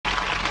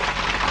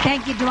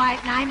Thank you, Dwight,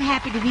 and I'm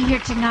happy to be here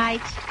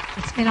tonight.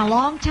 It's been a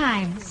long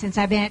time since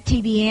I've been at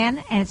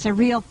TBN, and it's a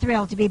real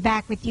thrill to be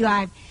back with you.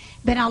 I've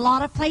been a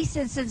lot of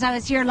places since I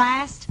was here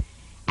last,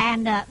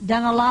 and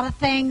done a lot of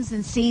things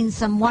and seen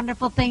some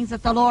wonderful things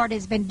that the Lord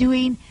has been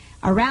doing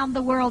around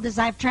the world as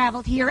I've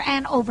traveled here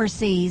and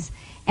overseas,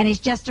 and it's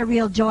just a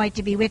real joy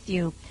to be with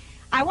you.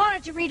 I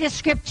wanted to read a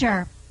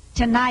scripture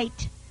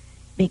tonight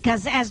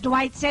because, as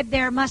Dwight said,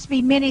 there must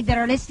be many that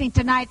are listening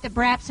tonight that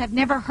perhaps have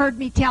never heard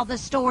me tell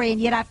this story, and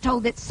yet I've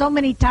told it so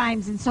many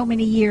times in so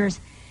many years.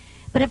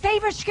 But a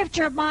favorite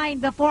scripture of mine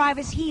before I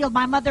was healed,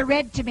 my mother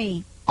read to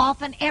me,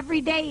 often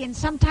every day and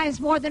sometimes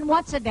more than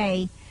once a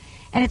day.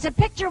 And it's a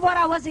picture of what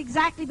I was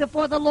exactly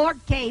before the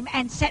Lord came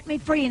and set me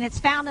free. And it's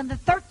found in the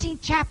 13th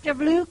chapter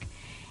of Luke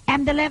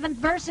and the 11th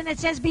verse. And it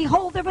says,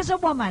 "Behold, there was a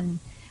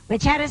woman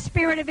which had a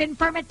spirit of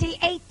infirmity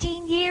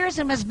 18 years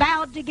and was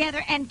bowed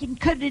together and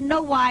could in no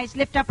wise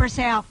lift up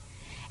herself.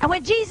 And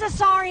when Jesus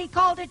saw her, he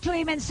called her to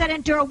him and said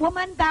unto her,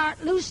 Woman, thou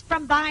art loosed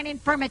from thine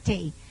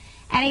infirmity.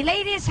 And he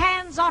laid his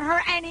hands on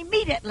her, and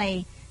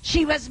immediately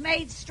she was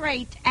made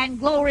straight and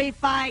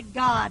glorified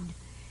God."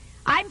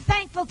 I'm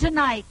thankful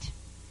tonight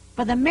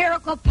for the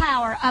miracle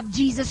power of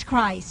Jesus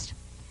Christ.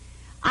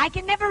 I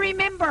can never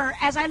remember,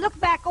 as I look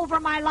back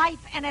over my life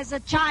and as a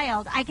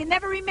child, I can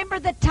never remember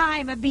the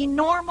time of being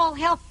normal,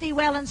 healthy,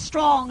 well, and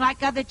strong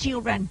like other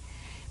children.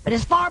 But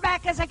as far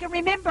back as I can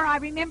remember, I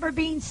remember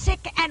being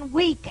sick and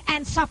weak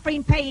and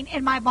suffering pain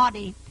in my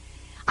body.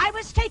 I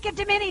was taken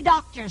to many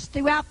doctors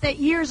throughout the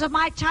years of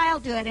my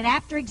childhood, and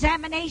after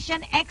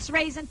examination,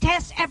 x-rays, and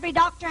tests, every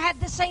doctor had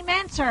the same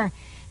answer,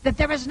 that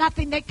there was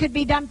nothing that could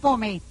be done for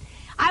me.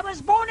 I was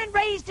born and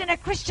raised in a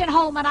Christian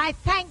home, and I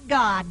thank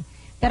God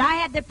that I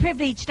had the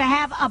privilege to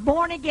have a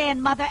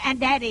born-again mother and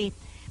daddy.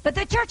 But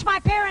the church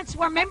my parents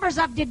were members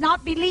of did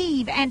not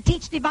believe and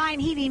teach divine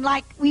healing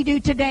like we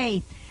do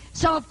today.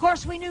 So, of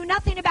course, we knew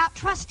nothing about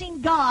trusting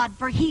God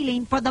for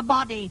healing for the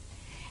body.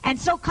 And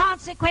so,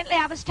 consequently,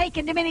 I was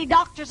taken to many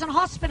doctors and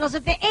hospitals.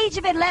 At the age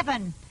of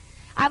 11,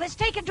 I was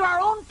taken to our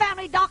own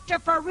family doctor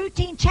for a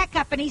routine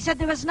checkup, and he said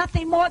there was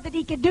nothing more that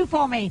he could do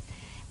for me.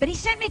 But he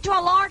sent me to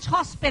a large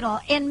hospital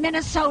in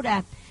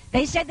Minnesota.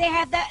 They said they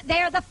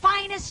are the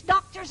finest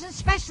doctors and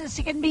specialists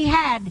that can be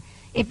had.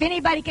 If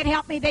anybody could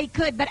help me, they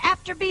could. But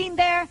after being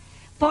there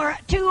for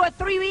 2 or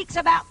 3 weeks,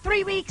 about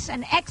 3 weeks,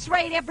 and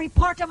x-rayed every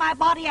part of my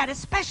body, I had a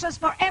specialist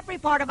for every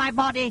part of my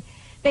body,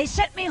 they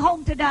sent me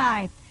home to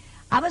die.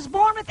 I was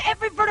born with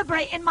every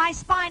vertebrae in my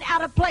spine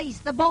out of place.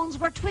 The bones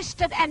were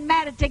twisted and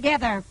matted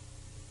together.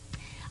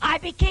 I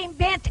became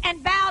bent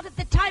and bowed at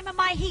the time of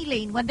my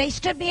healing. When they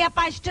stood me up,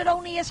 I stood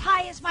only as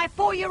high as my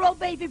 4-year-old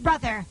baby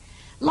brother.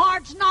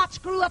 Large knots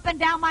grew up and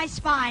down my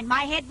spine.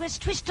 My head was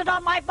twisted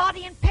on my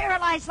body and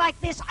paralyzed like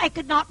this. I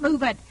could not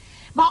move it.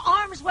 My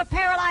arms were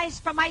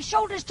paralyzed from my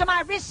shoulders to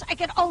my wrists. I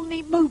could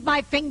only move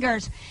my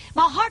fingers.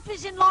 My heart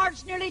was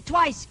enlarged nearly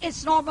twice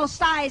its normal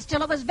size,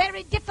 till it was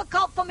very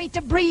difficult for me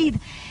to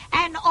breathe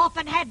and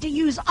often had to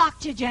use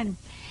oxygen.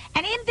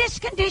 And in this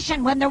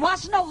condition, when there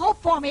was no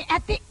hope for me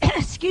at the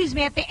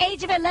at the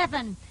age of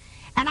 11,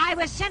 and I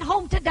was sent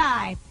home to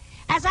die,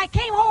 as I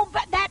came home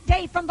that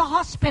day from the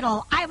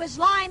hospital, I was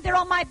lying there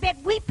on my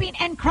bed weeping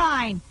and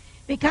crying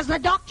because the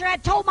doctor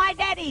had told my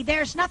daddy,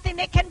 there's nothing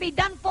that can be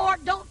done for her.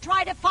 Don't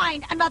try to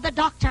find another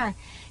doctor.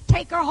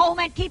 Take her home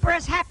and keep her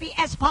as happy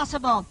as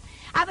possible.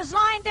 I was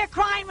lying there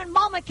crying when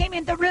Mama came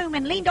in the room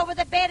and leaned over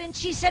the bed, and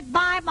she said,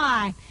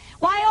 my,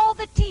 why all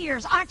the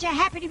tears? Aren't you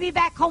happy to be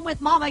back home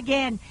with Mom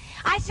again?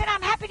 I said,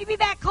 I'm happy to be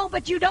back home,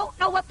 but you don't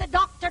know what the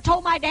doctor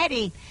told my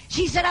daddy.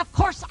 She said, of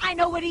course I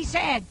know what he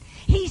said.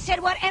 He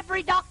said what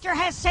every doctor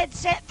has said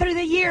through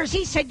the years.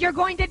 He said, you're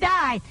going to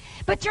die.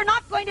 But you're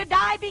not going to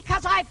die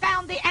because I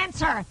found the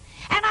answer.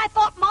 And I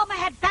thought Mama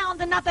had found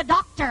another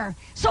doctor.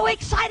 So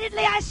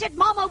excitedly I said,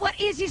 Mama, what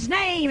is his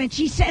name? And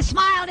she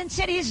smiled and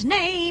said, his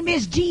name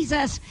is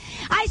Jesus.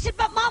 I said,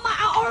 but Mama,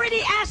 I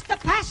already asked the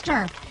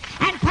pastor.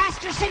 And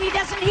pastor said he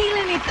doesn't heal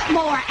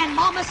anymore. And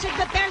Mama said,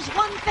 but there's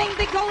one thing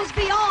that goes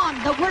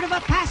beyond the word of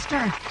a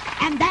pastor,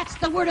 and that's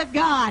the word of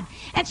God.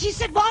 And she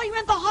said, while you were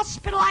in the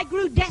hospital, I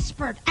grew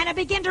desperate, and I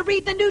began to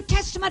read the New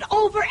Testament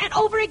over and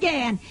over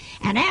again.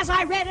 And as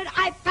I read it,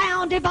 I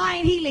found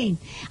divine healing.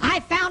 I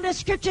found a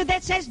scripture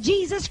that says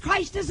Jesus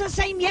Christ is the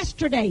same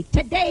yesterday,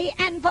 today,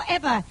 and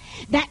forever.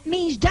 That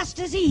means just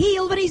as he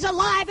healed when he's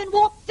alive and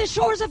walked the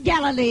shores of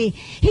Galilee,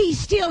 he's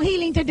still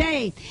healing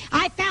today.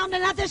 I found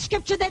another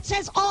scripture that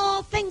says all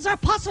things are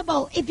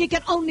possible if you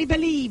can only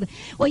believe.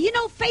 Well, you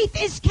know, faith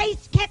is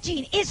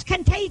catching, is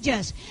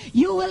contagious.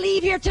 You will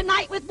leave here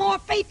tonight with more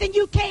faith than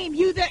you came,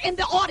 you there in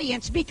the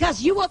audience,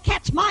 because you will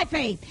catch my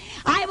faith.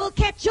 I will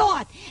catch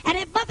yours. And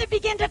if Mother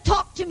began to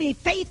talk to me,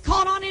 faith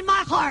caught on in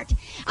my heart.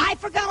 I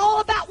forgot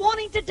all about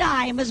wanting to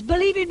die and was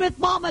believing with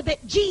Mama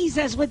that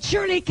Jesus would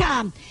surely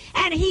come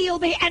and heal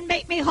me and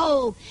make me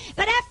whole.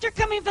 But after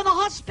coming from the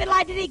hospital,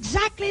 I did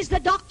exactly as the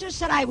doctor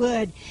said I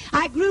would.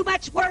 I grew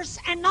much worse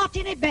and not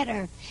any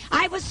better.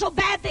 I was so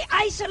bad they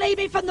isolated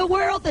me from the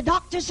world. The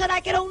doctor said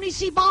I could only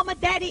see Mama,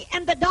 Daddy,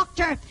 and the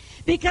doctor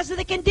because of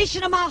the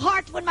condition of my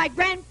heart. When my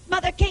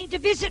grandmother came to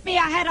visit me.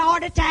 I had a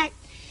heart attack.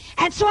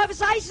 And so I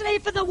was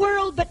isolated from the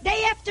world, but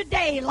day after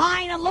day,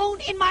 lying alone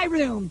in my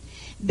room,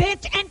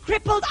 bent and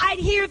crippled, I'd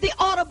hear the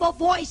audible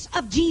voice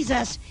of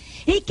Jesus.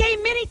 He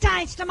came many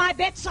times to my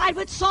bedside,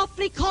 would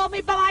softly call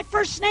me by my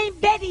first name,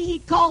 Betty.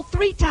 He'd call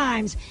 3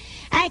 times.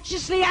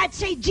 Anxiously, I'd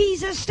say,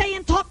 Jesus, stay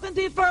and talk with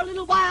me for a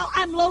little while.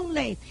 I'm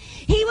lonely.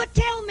 He would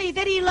tell me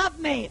that he loved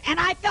me, and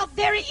I felt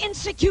very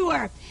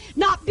insecure,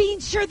 not being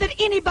sure that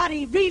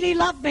anybody really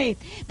loved me.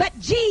 But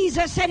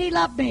Jesus said he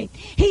loved me.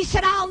 He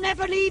said, I'll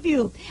never leave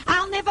you.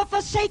 I'll never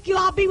forsake you.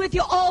 I'll be with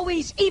you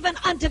always, even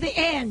unto the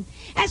end.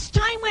 As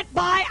time went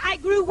by, I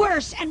grew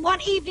worse, and one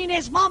evening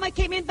as Mama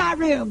came in my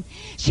room,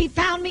 she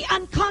found me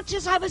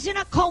unconscious. I was in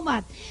a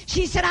coma.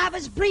 She said I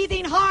was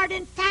breathing hard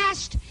and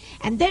fast,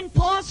 and then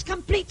paused,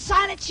 complete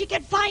silence. She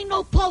could find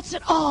no pulse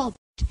at all.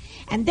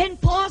 And then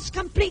paused,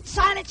 complete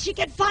silence. She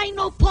could find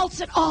no pulse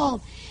at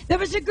all. There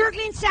was a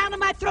gurgling sound of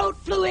my throat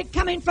fluid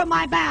coming from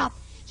my mouth.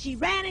 She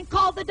ran and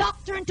called the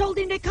doctor and told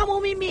him to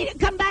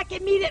come back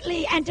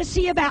immediately and to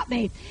see about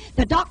me.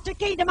 The doctor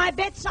came to my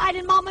bedside,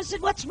 and Mama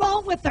said, what's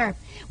wrong with her?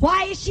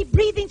 Why is she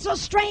breathing so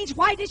strange?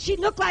 Why does she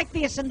look like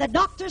this? And the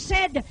doctor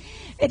said,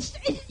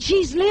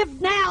 she's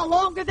lived now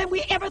longer than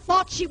we ever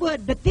thought she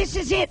would, but this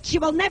is it. She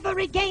will never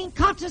regain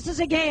consciousness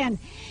again.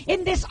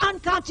 In this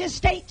unconscious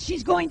state,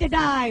 she's going to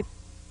die.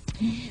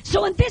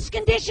 So in this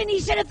condition, he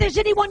said, if there's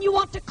anyone you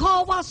want to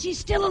call while she's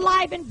still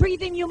alive and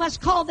breathing, you must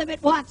call them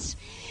at once.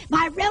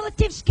 My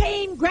relatives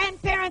came,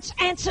 grandparents,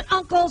 aunts and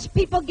uncles,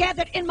 people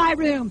gathered in my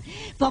room.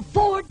 For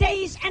 4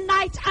 days and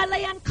nights, I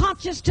lay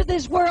unconscious to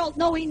this world,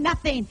 knowing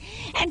nothing.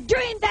 And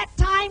during that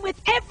time, with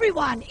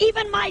everyone,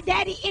 even my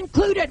daddy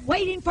included,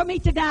 waiting for me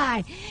to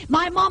die,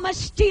 my mama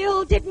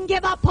still didn't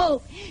give up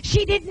hope.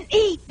 She didn't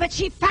eat, but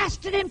she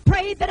fasted and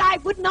prayed that I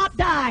would not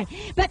die,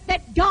 but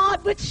that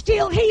God would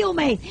still heal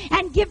me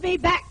and give me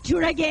back to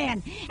her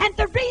again. And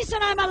the reason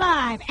I'm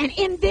alive and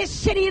in this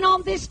city and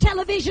on this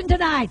television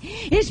tonight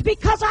is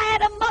because I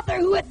had a mother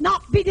who would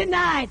not be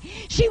denied.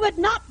 She would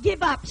not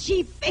give up.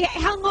 She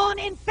hung on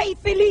in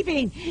faith,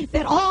 believing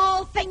that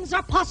all things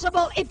are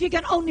possible if you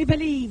can only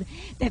believe.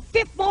 The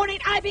 5th morning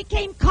I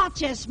became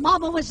conscious.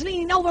 Mama was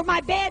leaning over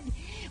my bed.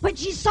 When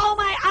she saw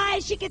my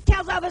eyes, she could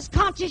tell I was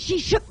conscious. She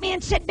shook me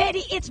and said,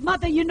 Betty, it's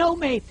Mother, you know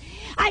me.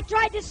 I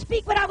tried to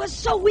speak, but I was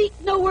so weak,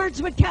 no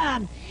words would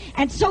come.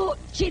 And so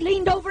she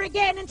leaned over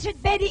again and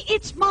said, Betty,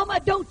 it's Mama,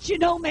 don't you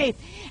know me?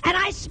 And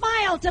I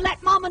smiled to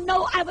let Mama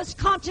know I was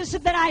conscious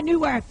and that I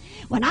knew her.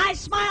 When I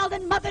smiled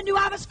and Mother knew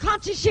I was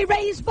conscious, she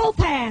raised both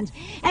hands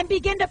and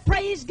began to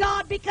praise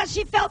God because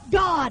she felt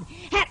God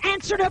had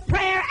answered her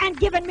prayer and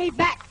given me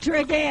back to her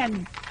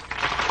again.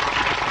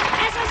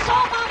 As I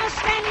saw Mama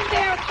standing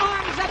there with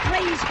arms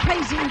upraised,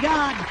 praising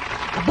God,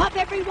 above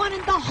everyone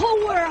in the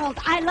whole world,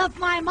 I love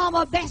my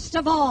Mama best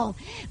of all.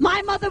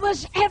 My mother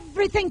was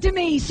everything to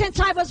me since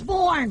I was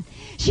born.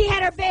 She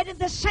had her bed in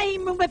the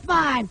same room with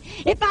mine.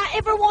 If I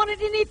ever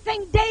wanted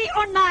anything day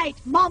or night,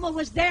 Mama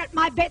was there at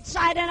my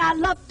bedside, and I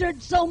loved her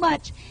so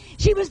much.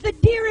 She was the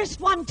dearest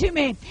one to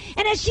me.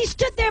 And as she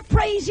stood there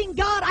praising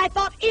God, I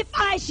thought if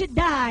I should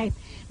die,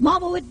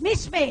 Mama would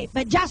miss me,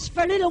 but just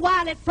for a little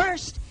while at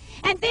first.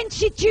 And then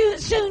she'd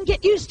soon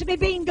get used to me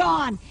being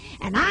gone.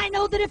 And I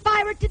know that if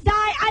I were to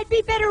die, I'd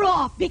be better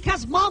off,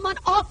 because Mama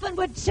often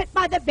would sit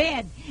by the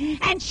bed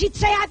and she'd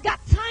say, I've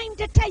got time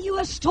to tell you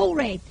a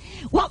story.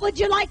 What would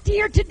you like to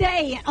hear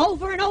today? And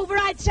over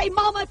I'd say,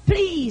 Mama,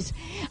 please,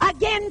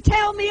 again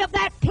tell me of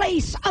that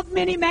place of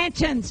many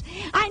mansions.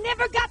 I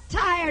never got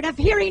tired of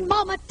hearing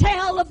Mama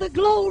tell of the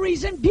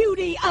glories and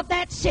beauty of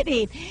that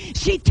city.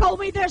 She told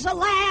me there's a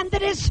land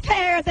that is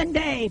fairer than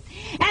day,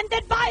 and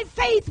that by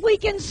faith we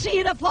can see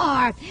it afar.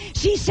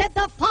 She said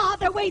the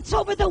Father waits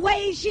over the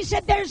way. She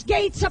said there's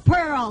gates of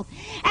pearl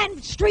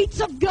and streets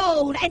of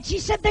gold. And she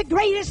said the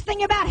greatest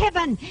thing about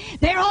heaven,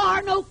 there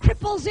are no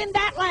cripples in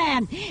that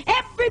land.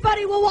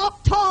 Everybody will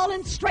walk tall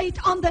and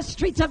straight on the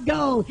streets of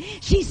gold.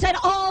 She said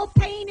all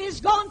pain is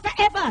gone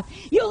forever.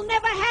 You'll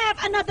never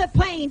have another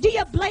pain. Do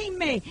you blame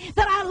me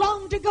that I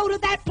long to go to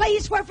that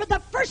place where for the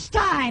first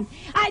time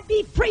I'd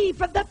be free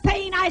from the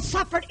pain I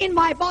suffered in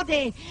my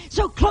body?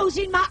 So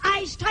closing my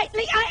eyes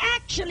tightly, I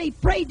actually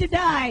prayed to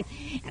die.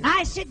 And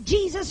I said,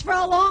 Jesus, for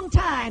a long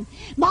time,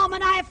 Mom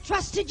and I have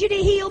trusted you to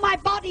heal my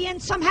body,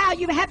 and somehow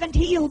you haven't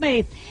healed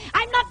me.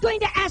 I'm not going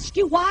to ask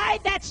you why.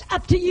 That's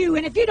up to you.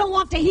 And if you don't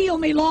want to heal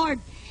me, Lord,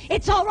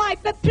 it's all right.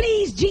 But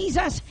please,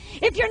 Jesus,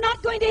 if you're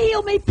not going to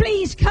heal me,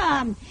 please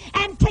come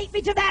and take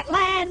me to that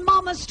land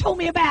Mama's told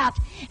me about.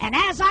 And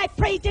as I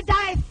prayed to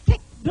die,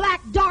 thick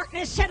black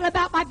darkness settled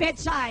about my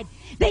bedside.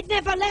 They'd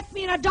never left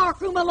me in a dark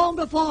room alone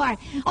before.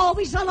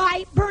 Always a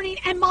light burning,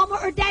 and Mama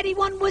or Daddy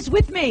one was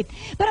with me.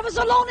 But I was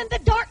alone in the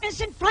darkness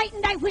and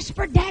frightened. I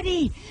whispered,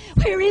 Daddy,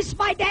 where is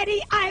my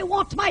daddy? I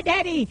want my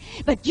daddy.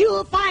 But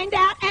you'll find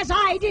out, as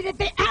I did at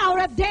the hour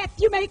of death,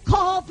 you may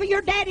call for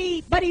your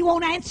daddy, but he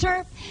won't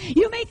answer.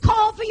 You may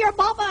call for your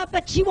mama,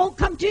 but she won't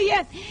come to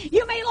you.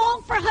 You may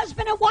long for a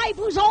husband and wife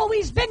who's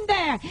always been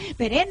there.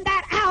 But in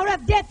that hour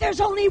of death, there's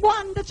only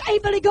one that's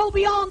able to go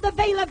beyond the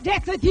veil of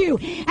death with you.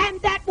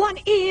 And that one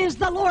is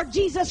the the Lord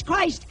Jesus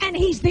Christ, and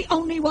He's the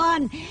only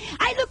one.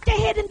 I looked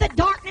ahead in the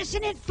darkness,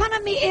 and in front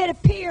of me it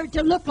appeared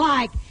to look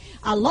like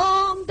a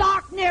long,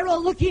 dark,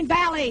 narrow-looking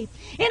valley.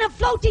 In a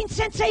floating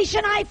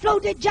sensation, I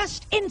floated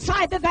just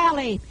inside the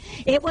valley.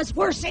 It was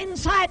worse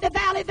inside the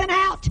valley than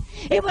out.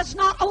 It was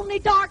not only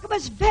dark, it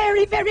was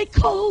very, very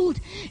cold.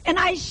 And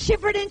I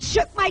shivered and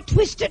shook my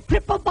twisted,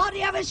 crippled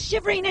body. I was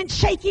shivering and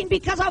shaking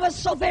because I was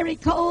so very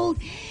cold.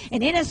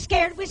 And in a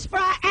scared whisper,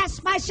 I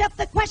asked myself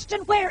the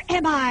question, where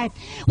am I?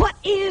 What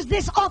is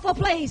this awful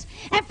place?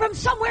 And from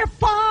somewhere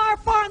far,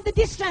 far in the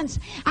distance,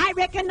 I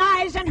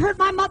recognized and heard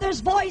my mother's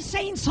voice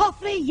saying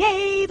softly,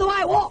 "Yea, though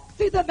I walk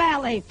through the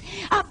valley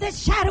of the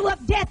shadow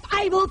of death,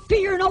 I will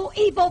fear no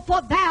evil,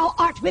 for thou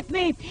art with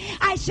me."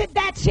 I said,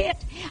 that's it.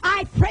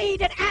 I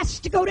prayed and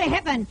asked to go to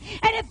heaven.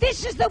 And if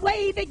this is the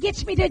way that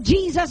gets me to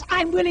Jesus,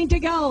 I'm willing to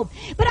go.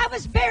 But I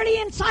was barely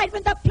inside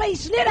when the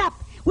place lit up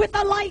with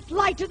a light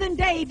lighter than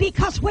day,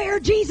 because where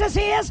Jesus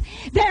is,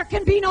 there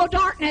can be no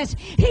darkness.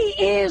 He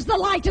is the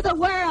light of the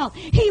world.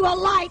 He will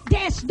light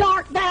death's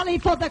dark valley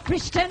for the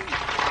Christian.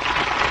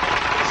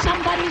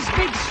 Somebody's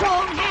big,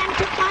 strong hand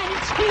took mine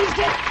and squeezed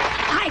it.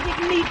 I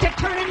didn't need to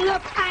turn and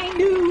look. I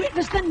knew it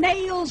was the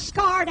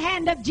nail-scarred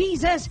hand of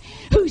Jesus,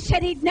 who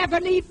said He'd never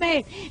leave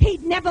me.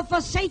 He'd never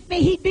forsake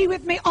me. He'd be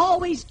with me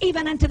always,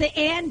 even unto the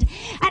end.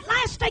 At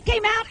last I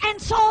came out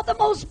and saw the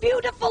most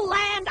beautiful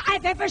land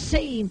I've ever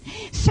seen.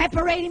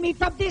 Separating me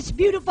from this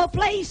beautiful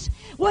place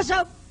was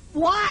a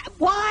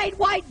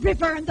wide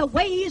river, and the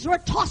waves were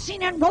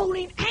tossing and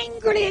rolling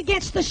angrily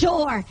against the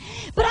shore.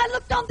 But I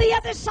looked on the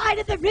other side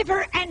of the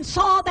river and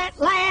saw that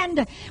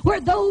land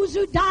where those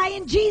who die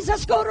in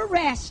Jesus go to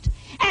rest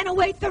and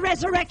await the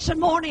resurrection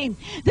morning.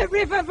 The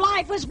river of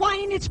life was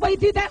winding its way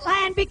through that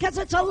land, because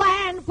it's a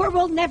land where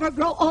we'll never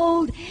grow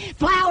old.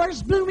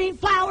 Flowers blooming,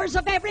 flowers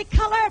of every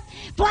color,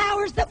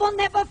 flowers that will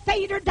never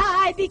fade or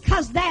die,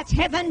 because that's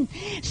heaven.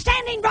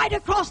 Standing right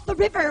across the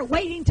river,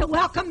 waiting to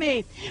welcome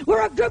me,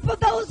 were a group of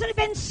those that had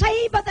been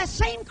saved by the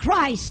same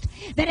Christ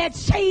that had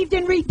saved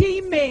and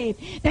redeemed me.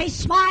 They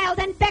smiled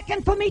and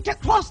beckoned for me to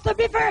cross the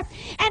river,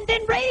 and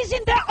then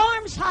raising their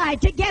arms high,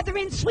 together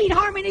in sweet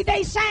harmony,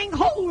 they sang,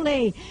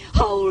 "Holy,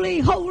 holy,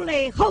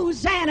 holy,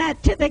 Hosanna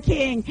to the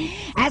King."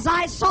 As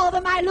I saw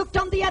them, I looked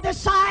on the other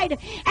side, and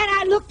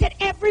I looked at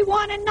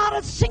everyone, and not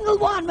a single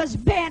one was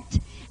bent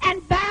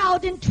and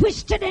bowed and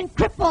twisted and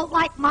crippled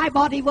like my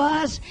body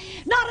was.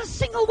 Not a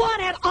single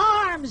one had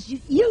arms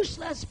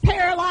useless,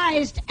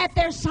 paralyzed at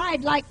their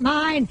side like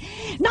mine.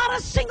 Not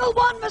a single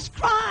one was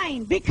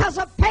crying because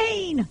of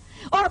pain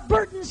or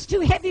burdens too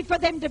heavy for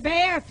them to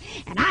bear.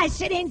 And I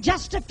said, in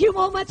just a few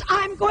moments,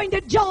 I'm going to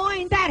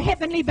join that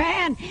heavenly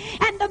band.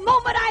 And the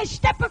moment I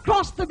step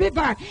across the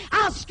river,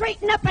 I'll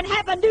straighten up and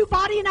have a new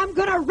body, and I'm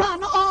going to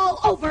run all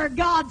over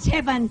God's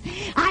heaven.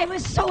 I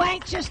was so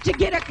anxious to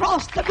get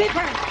across the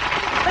river.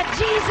 But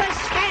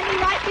Jesus, standing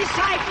right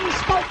beside me,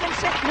 spoke and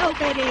said, "No,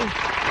 Betty,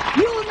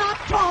 you'll not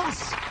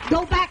cross.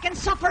 Go back and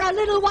suffer a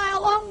little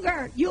while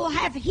longer. You'll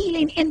have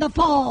healing in the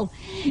fall."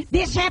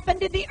 This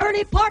happened in the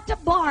early part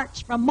of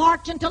March. From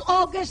March until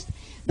August,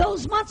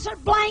 those months are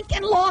blank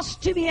and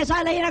lost to me as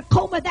I lay in a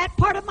coma. That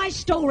part of my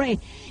story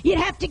you'd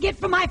have to get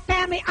from my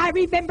family. I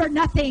remember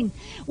nothing.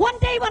 One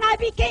day when I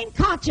became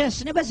conscious,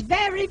 and it was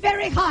very,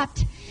 very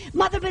hot,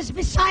 Mother was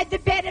beside the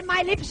bed, and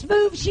my lips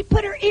moved. She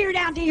put her ear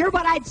down to hear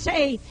what I'd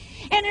say.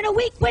 And in a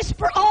weak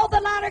whisper, all the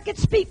louder could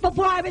speak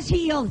before I was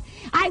healed,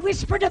 I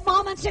whispered to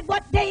Mom and said,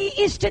 "What day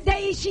is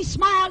today?" She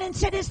smiled and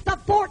said, "It's the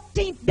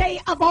 14th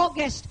day of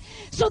August."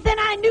 So then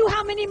I knew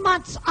how many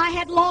months I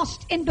had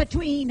lost in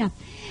between.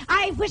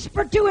 I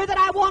whispered to her that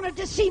I wanted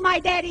to see my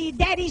daddy.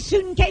 Daddy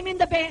soon came in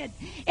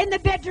the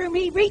bedroom.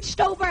 He reached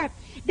over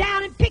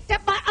down and picked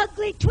up my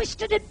ugly,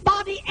 twisted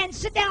body and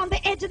sat down on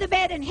the edge of the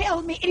bed and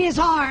held me in his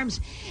arms.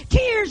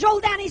 Tears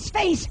rolled down his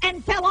face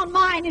and fell on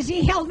mine as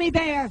he held me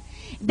there.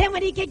 Then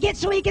when he could get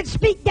so he could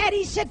speak,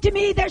 Daddy said to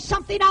me, "There's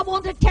something I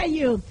want to tell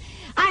you.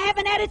 I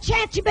haven't had a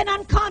chance. You've been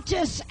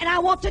unconscious, and I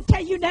want to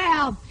tell you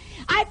now.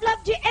 I've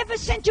loved you ever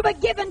since you were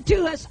given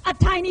to us, a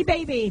tiny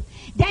baby.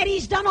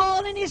 Daddy's done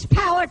all in his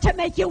power to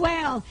make you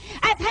well.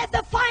 I've had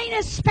the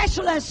finest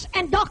specialists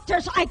and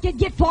doctors I could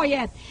get for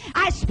you.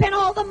 I spent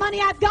all the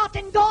money I've got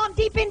and gone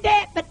deep in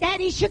debt." But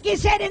Daddy shook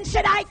his head and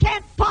said, "I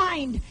can't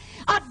find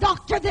a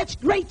doctor that's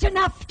great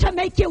enough to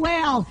make you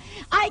well.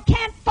 I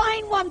can't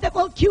find one that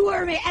will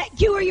cure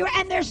you,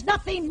 and there's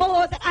nothing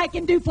more that I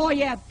can do for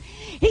you."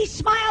 He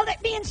smiled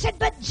at me and said,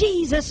 "But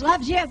Jesus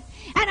loves you,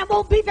 and it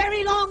won't be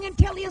very long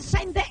until He'll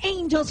send the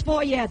angels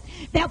for you.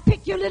 They'll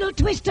pick your little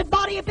twisted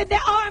body up in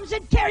their arms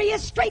and carry you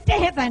straight to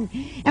heaven.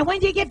 And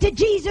when you get to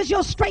Jesus,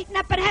 you'll straighten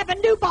up and have a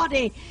new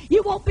body.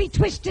 You won't be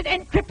twisted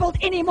and crippled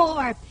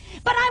anymore."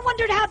 But I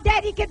wondered how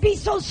Daddy could be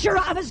so sure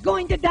I was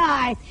going to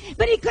die.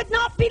 But he could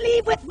not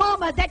believe with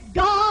Mama that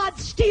God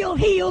still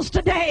heals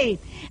today,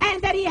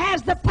 and that He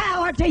has the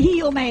power to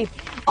heal me.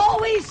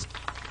 Always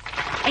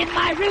in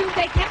my room,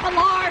 they kept a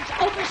large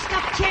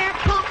overstuffed chair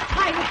propped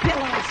high with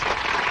pillows.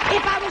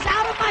 If I was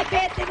out of my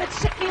bed, they would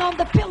sit me on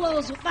the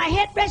pillows with my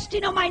head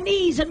resting on my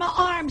knees and my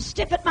arms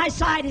stiff at my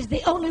side is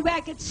the only way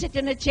I could sit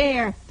in a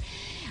chair.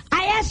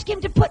 I asked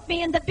him to put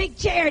me in the big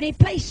chair, and he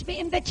placed me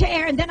in the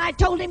chair, and then I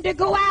told him to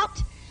go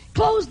out,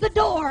 close the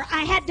door.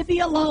 I had to be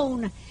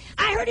alone.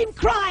 I heard him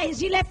cry as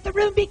he left the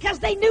room because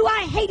they knew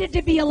I hated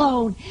to be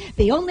alone.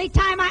 The only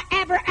time I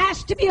ever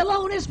asked to be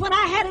alone is when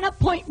I had an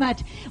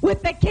appointment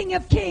with the King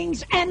of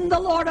Kings and the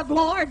Lord of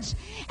Lords.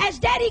 As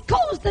Daddy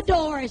closed the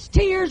doors,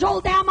 tears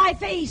rolled down my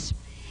face.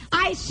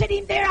 I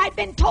sitting there, I'd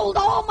been told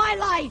all my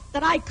life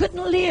that I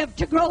couldn't live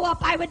to grow up.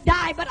 I would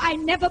die, but I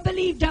never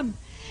believed him.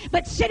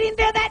 But sitting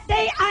there that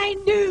day, I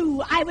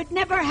knew I would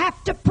never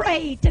have to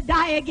pray to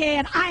die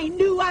again. I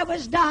knew I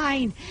was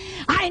dying.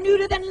 I knew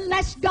that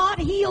unless God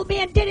healed me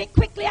and did it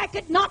quickly, I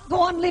could not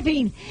go on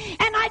living.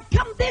 And I'd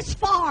come this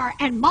far,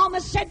 and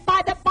Mama said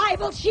by the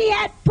Bible she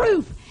had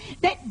proof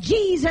that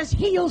Jesus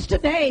heals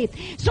today.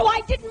 So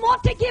I didn't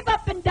want to give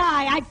up and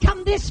die. I'd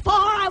come this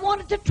far. I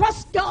wanted to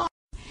trust God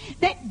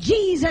that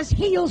Jesus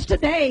heals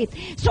today.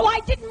 So I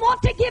didn't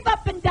want to give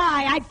up and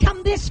die. I'd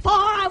come this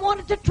far. I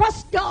wanted to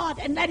trust God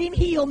and let him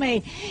heal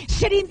me.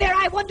 Sitting there,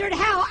 I wondered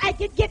how I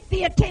could get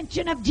the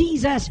attention of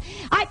Jesus.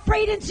 I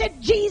prayed and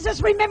said,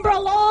 Jesus, remember a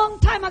long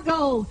time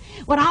ago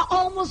when I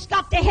almost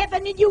got to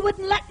heaven and you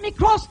wouldn't let me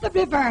cross the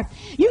river.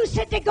 You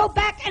said to go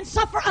back and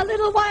suffer a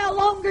little while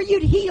longer,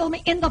 you'd heal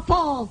me in the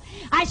fall.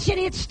 I said,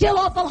 it's still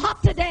awful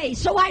hot today,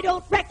 so I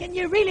don't reckon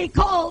you really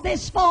call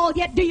this fall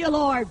yet, do you,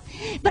 Lord?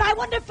 But I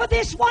wonder for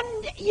this one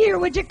year,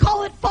 would you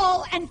call it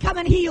fall and come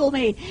and heal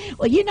me?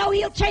 Well, you know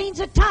he'll change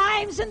the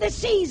times and the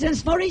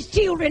seasons for his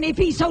children if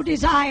he so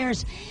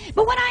desires.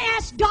 But when I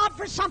ask God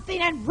for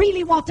something and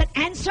really want an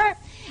answer,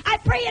 I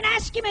pray and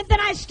ask him, and then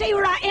I stay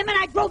where I am, and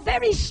I grow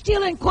very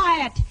still and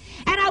quiet.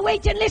 And I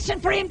wait and listen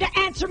for him to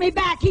answer me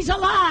back. He's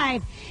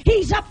alive.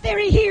 He's up there.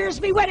 He hears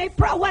me when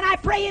I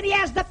pray, and he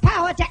has the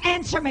power to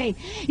answer me.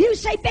 You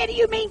say, Betty,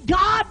 you mean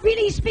God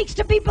really speaks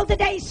to people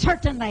today?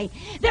 Certainly.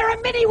 There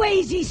are many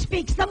ways he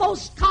speaks. The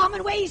most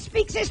common way he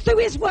speaks is through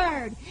his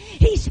word.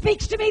 He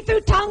speaks to me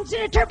through tongues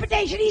and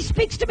interpretation. He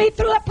speaks to me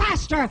through a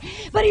pastor.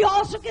 But he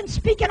also can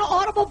speak in an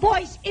audible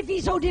voice if he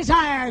so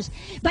desires.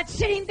 But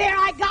sitting there,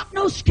 I got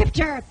no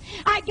scripture.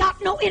 I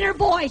got no inner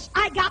voice.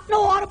 I got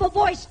no audible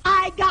voice.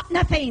 I got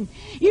nothing.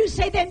 You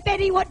say, then,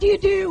 Betty, what do you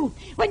do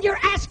when you're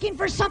asking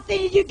for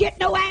something and you get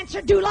no answer?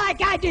 Do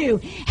like I do.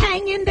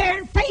 Hang in there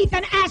in faith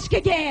and ask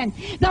again.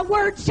 The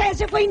word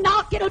says if we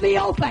knock, it'll be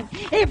open.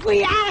 If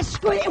we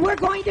ask, we're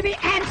going to be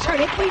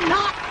answered. If we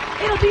knock,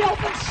 it'll be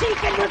open.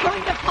 Seek, and we're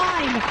going to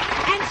find.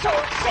 And so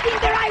sitting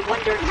there, I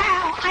wondered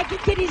how I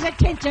could get his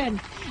attention.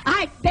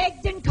 I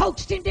begged and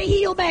coaxed him to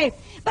heal me.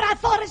 But I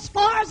thought, as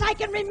far as I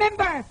can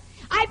remember,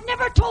 I've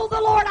never told the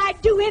Lord I'd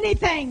do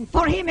anything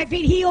for him if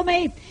he'd heal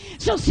me.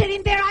 So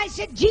sitting there, I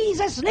said,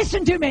 Jesus,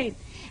 listen to me.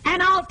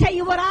 And I'll tell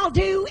you what I'll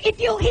do.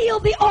 If you'll heal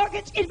the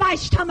organs in my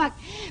stomach,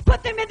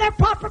 put them in their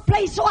proper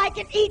place so I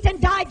can eat and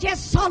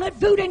digest solid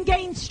food and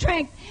gain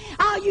strength,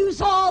 I'll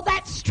use all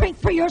that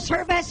strength for your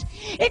service.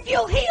 If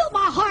you'll heal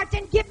my heart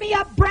and give me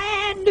a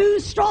brand new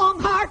strong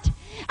heart,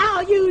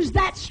 I'll use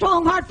that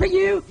strong heart for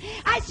you.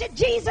 I said,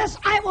 Jesus,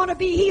 I want to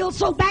be healed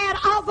so bad,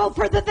 I'll go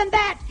further than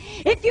that.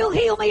 If you'll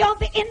heal me on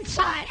the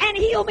inside and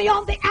heal me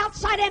on the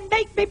outside and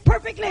make me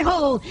perfectly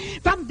whole,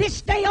 from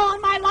this day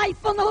on, my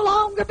life will no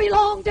longer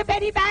belong to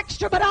Betty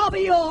Baxter, but I'll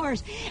be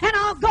yours. And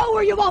I'll go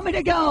where you want me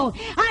to go.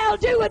 I'll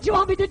do what you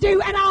want me to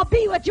do, and I'll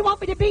be what you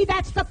want me to be.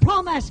 That's the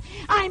promise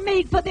I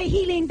made for the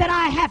healing that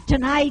I have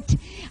tonight.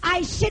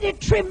 I sit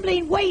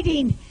trembling,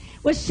 waiting.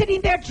 Was sitting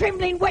there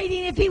trembling,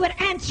 waiting if he would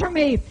answer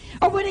me.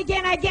 Or when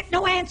again I get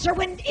no answer,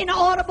 when in an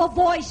audible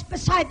voice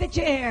beside the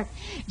chair,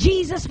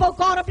 Jesus spoke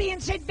audibly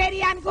and said,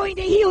 Betty, I'm going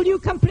to heal you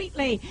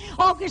completely.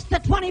 August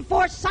the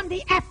 24th,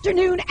 Sunday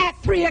afternoon at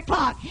 3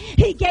 o'clock.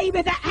 He gave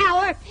me the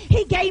hour.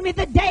 He gave me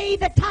the day,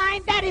 the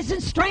time. That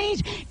isn't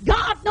strange.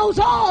 God knows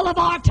all of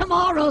our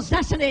tomorrows,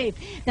 doesn't he?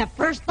 The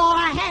first thought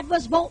I had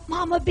was, won't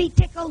Mama be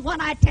tickled when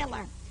I tell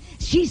her?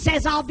 She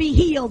says I'll be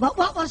healed. But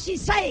what will she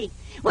say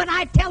when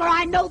I tell her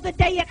I know the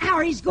day and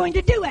hour he's going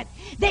to do it?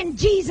 Then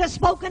Jesus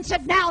spoke and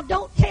said, now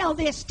don't tell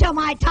this till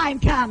my time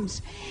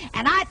comes.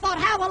 And I thought,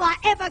 how will I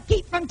ever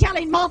keep from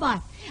telling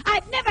Mama?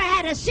 I've never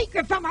had a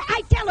secret from her.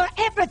 I tell her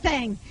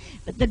everything.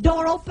 But the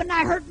door opened,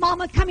 I heard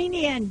Mama coming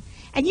in.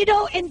 And you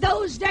know, in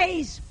those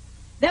days,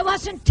 there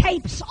wasn't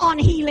tapes on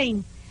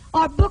healing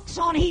or books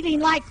on healing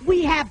like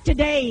we have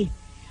today.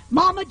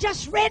 Mama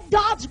just read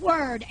God's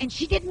Word, and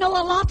she didn't know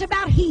a lot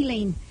about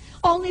healing,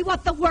 only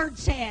what the Word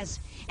says.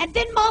 And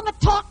then Mama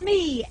taught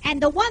me,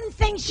 and the one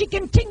thing she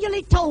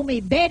continually told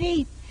me,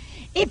 Betty,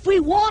 if we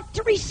want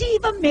to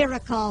receive a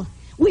miracle,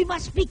 we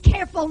must be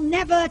careful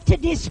never to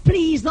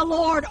displease the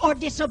Lord or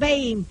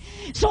disobey Him.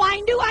 So I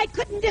knew I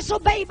couldn't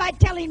disobey by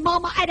telling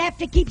Mama I'd have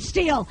to keep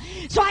still.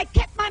 So I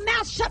kept my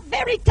mouth shut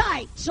very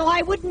tight so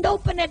I wouldn't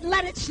open it and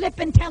let it slip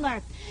and tell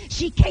her.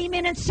 She came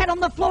in and sat on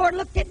the floor and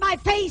looked at my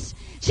face.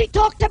 She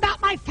talked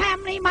about my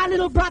family, my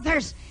little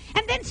brothers.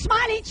 And then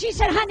smiling, she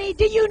said, honey,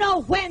 do you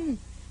know when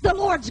the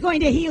Lord's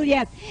going to heal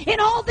you. In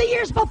all the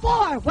years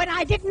before, when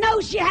I didn't know,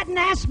 she hadn't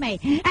asked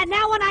me. And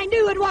now when I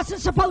knew and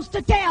wasn't supposed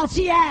to tell,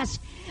 she asked.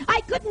 I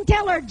couldn't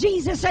tell her.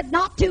 Jesus said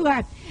not to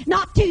her.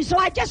 Not to. So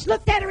I just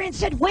looked at her and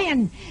said,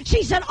 when?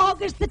 She said,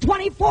 August the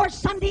 24th,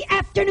 Sunday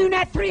afternoon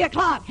at 3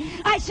 o'clock.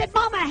 I said,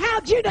 Mama,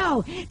 how'd you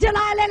know? Did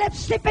I let it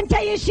slip and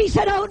tell you? She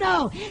said, oh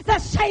no. The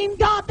same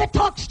God that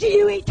talks to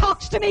you, He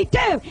talks to me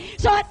too.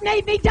 So it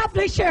made me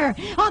doubly sure.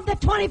 On the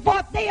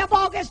 24th day of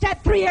August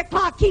at 3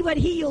 o'clock, He would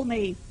heal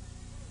me.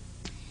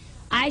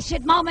 I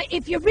said, Mama,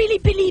 if you really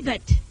believe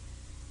it,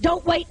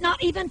 don't wait,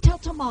 not even till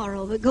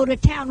tomorrow. We'll go to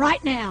town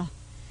right now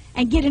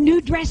and get a new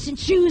dress and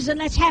shoes, and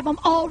let's have them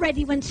all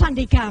ready when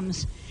Sunday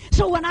comes.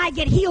 So when I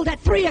get healed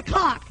at 3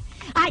 o'clock,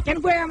 I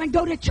can wear them and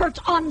go to church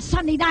on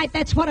Sunday night.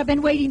 That's what I've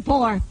been waiting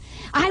for.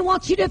 I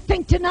want you to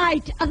think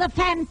tonight of the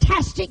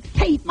fantastic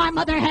faith my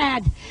mother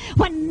had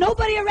when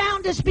nobody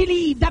around us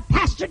believed. The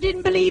pastor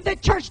didn't believe. The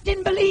church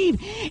didn't believe.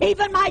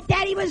 Even my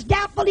daddy was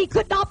doubtful. He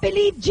could not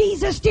believe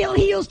Jesus still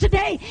heals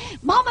today.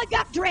 Mama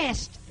got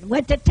dressed and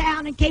went to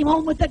town and came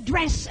home with a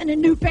dress and a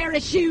new pair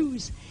of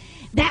shoes.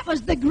 That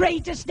was the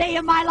greatest day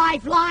of my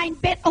life, lying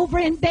bent over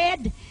in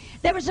bed.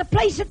 There was a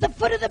place at the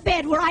foot of the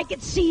bed where I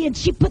could see, and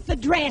she put the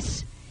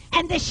dress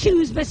and the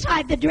shoes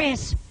beside the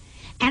dress.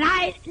 And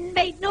I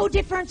made no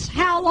difference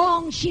how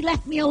long she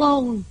left me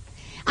alone.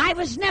 I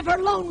was never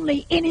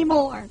lonely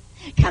anymore,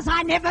 because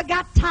I never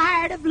got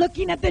tired of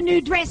looking at the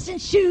new dress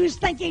and shoes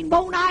thinking,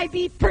 won't I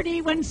be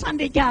pretty when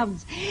Sunday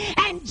comes?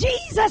 And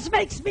Jesus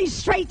makes me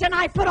straight, and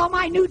I put on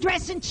my new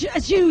dress and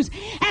shoes,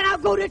 and I'll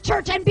go to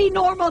church and be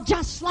normal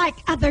just like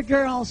other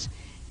girls.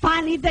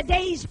 Finally, the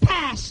days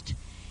passed.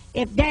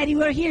 If Daddy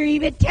were here, he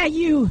would tell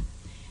you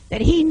that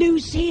he knew,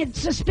 he had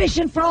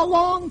suspicion for a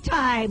long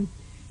time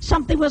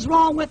something was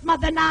wrong with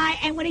Mother and I,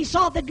 and when he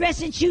saw the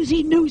dress and shoes,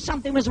 he knew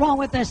something was wrong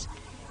with us.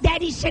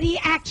 Daddy said he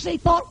actually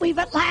thought we've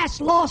at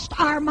last lost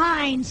our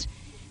minds.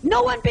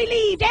 No one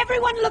believed.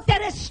 Everyone looked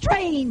at us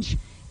strange.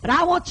 But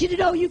I want you to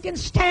know you can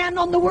stand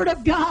on the Word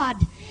of God.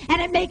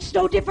 And it makes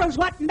no difference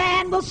what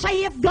man will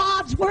say. If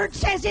God's Word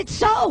says it's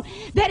so,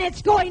 then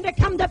it's going to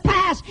come to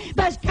pass.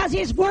 Because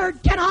His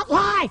Word cannot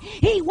lie.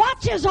 He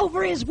watches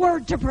over His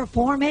Word to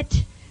perform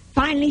it.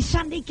 Finally,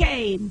 Sunday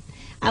came.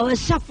 I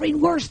was suffering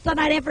worse than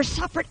I'd ever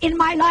suffered in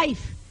my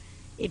life.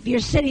 If you're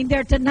sitting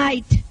there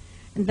tonight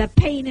and the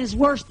pain is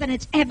worse than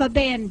it's ever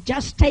been,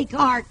 just take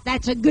heart.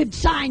 That's a good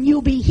sign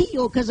you'll be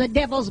healed, because the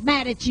devil's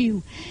mad at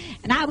you.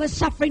 And I was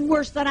suffering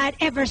worse than I'd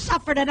ever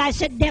suffered, and I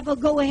said, devil,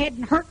 go ahead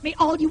and hurt me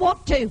all you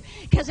want to,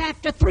 because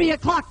after 3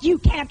 o'clock you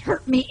can't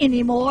hurt me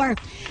anymore.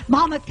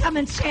 Mama come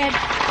and said,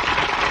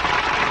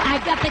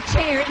 I got the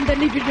chair in the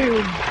living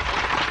room,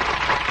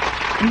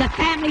 and the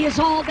family is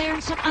all there,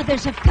 and some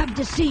others have come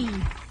to see,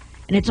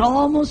 and it's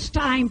almost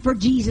time for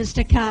Jesus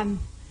to come.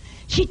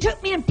 She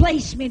took me and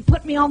placed me and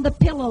put me on the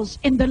pillows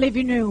in the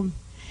living room.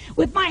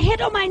 With my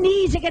head on my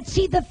knees, I could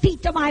see the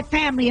feet of my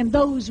family and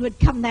those who had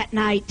come that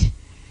night.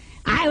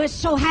 I was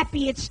so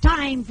happy it's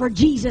time for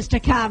Jesus to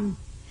come.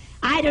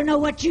 I don't know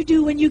what you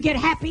do when you get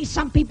happy.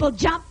 Some people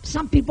jump,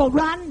 some people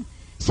run,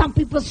 some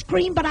people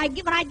scream, but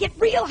when I get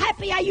real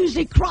happy, I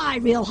usually cry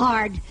real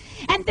hard.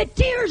 And the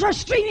tears are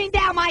streaming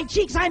down my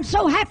cheeks. I'm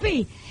so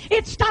happy.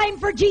 It's time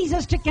for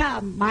Jesus to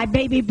come. My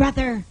baby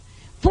brother,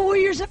 4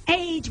 years of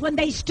age, when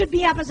they stood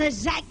me up, as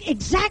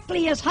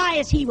exactly as high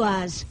as he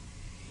was.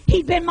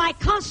 He'd been my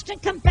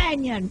constant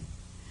companion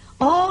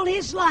all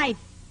his life.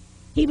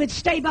 He would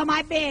stay by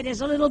my bed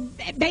as a little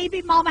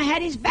baby. Mama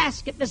had his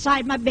basket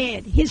beside my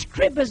bed. His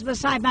crib was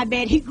beside my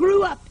bed. He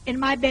grew up in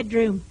my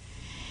bedroom.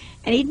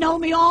 And he'd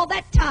known me all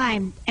that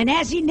time. And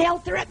as he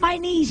knelt there at my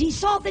knees, he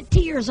saw the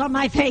tears on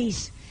my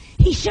face.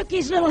 He shook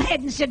his little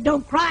head and said,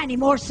 don't cry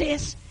anymore,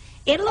 sis.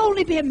 It'll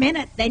only be a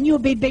minute, then you'll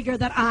be bigger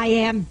than I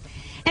am.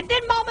 And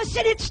then Mama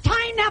said, it's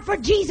time now for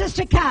Jesus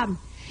to come.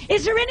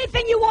 Is there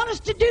anything you want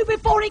us to do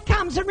before He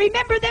comes? And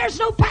remember, there's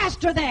no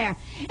pastor there.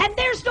 And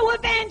there's no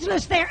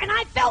evangelist there. And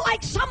I felt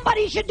like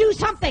somebody should do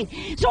something.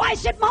 So I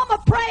said,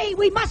 Mama, pray.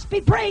 We must be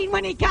praying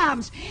when He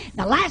comes.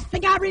 The last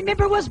thing I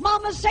remember was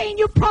Mama saying,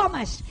 you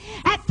promised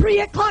at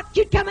 3 o'clock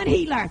you'd come and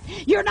heal her.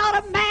 You're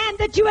not a man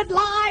that you would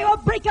lie or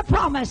break a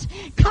promise.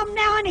 Come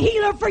now and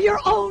heal her for your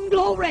own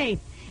glory.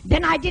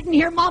 Then I didn't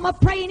hear Mama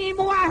praying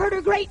anymore. I heard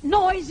a great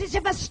noise as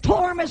if a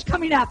storm was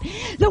coming up.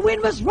 The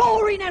wind was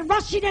roaring and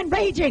rushing and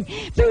raging.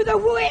 Through the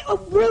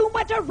room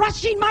went a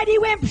rushing mighty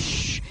wind.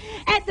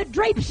 And the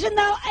drapes in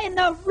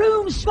the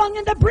room swung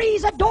in the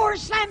breeze. A door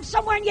slammed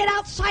somewhere, and yet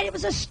outside it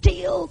was a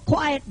still,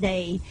 quiet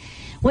day.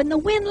 When the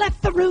wind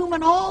left the room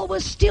and all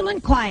was still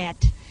and quiet,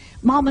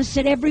 Mama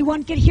said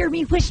everyone could hear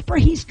me whisper,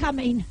 He's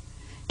coming.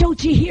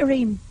 Don't you hear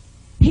Him?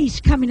 He's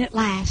coming at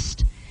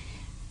last.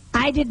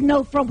 I didn't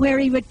know from where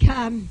He would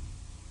come,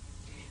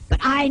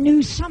 but I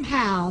knew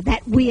somehow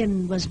that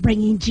wind was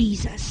bringing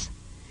Jesus.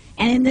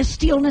 And in the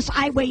stillness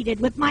I waited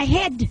with my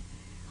head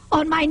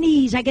on my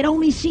knees. I could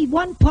only see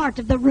one part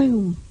of the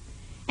room.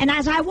 And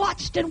as I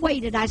watched and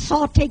waited, I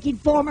saw taking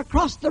form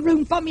across the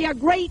room from me a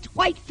great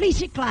white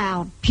fleecy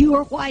cloud,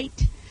 pure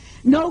white,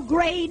 no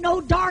gray,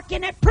 no dark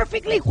in it,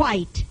 perfectly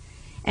white.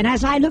 And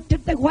as I looked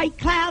at the white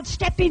cloud,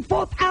 stepping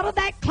forth out of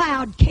that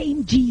cloud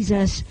came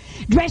Jesus,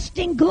 dressed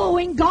in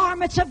glowing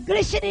garments of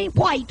glistening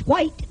white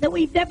that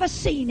we've never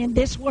seen in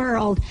this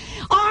world.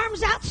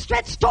 Arms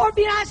outstretched toward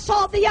me, and I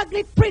saw the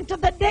ugly print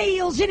of the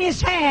nails in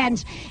his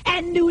hands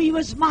and knew he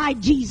was my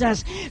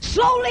Jesus.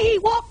 Slowly he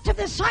walked to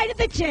the side of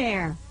the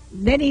chair.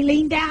 Then he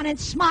leaned down and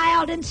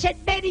smiled and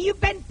said, "Betty,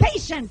 you've been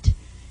patient,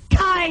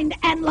 kind,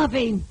 and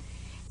loving.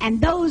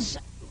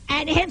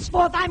 And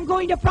henceforth I'm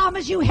going to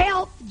promise you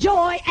health,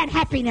 joy, and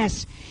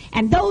happiness."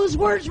 And those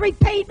words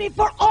repaid me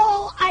for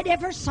all I'd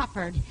ever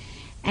suffered.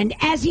 And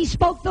as he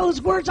spoke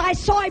those words, I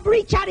saw him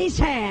reach out his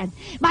hand.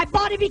 My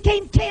body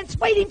became tense,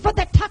 waiting for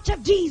the touch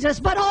of Jesus.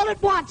 But all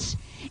at once,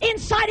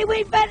 inside of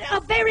me, a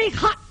very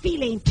hot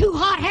feeling. 2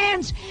 hot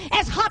hands,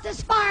 as hot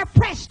as fire,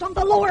 pressed on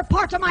the lower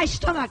part of my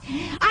stomach.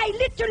 I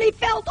literally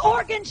felt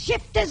organs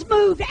shift as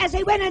moved as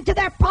they went into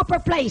their proper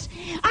place.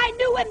 I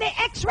knew when they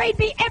x-rayed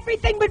me,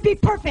 everything would be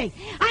perfect.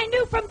 I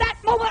knew from that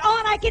moment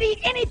on I could eat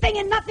anything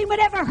and nothing would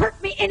ever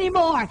hurt me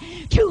anymore.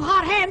 2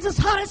 hot hands, as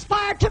hot as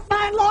fire, took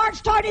my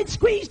enlarged heart and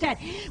squeezed it.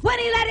 When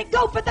he let it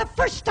go for the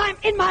first time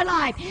in my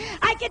life,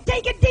 I could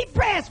take a deep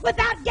breath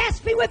without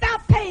gasping,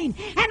 without pain.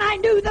 And I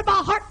knew that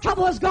my heart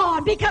trouble was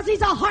gone, because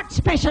he's a heart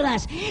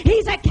specialist.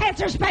 He's a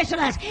cancer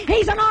specialist.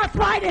 He's an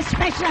arthritis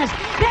specialist.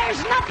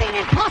 There's nothing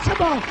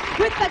impossible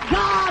with the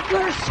God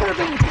we're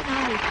serving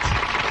tonight.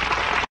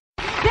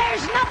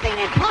 There's nothing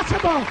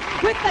impossible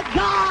with the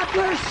God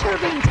we're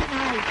serving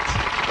tonight.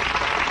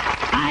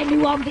 I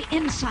knew on the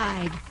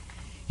inside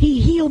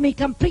he healed me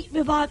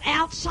completely. On the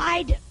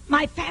outside,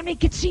 my family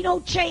could see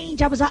no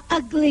change. I was an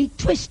ugly,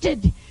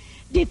 twisted,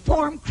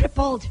 deformed,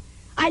 crippled.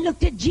 I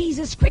looked at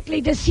Jesus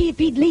quickly to see if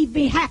he'd leave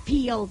me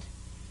half-healed.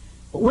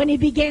 But when he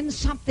begins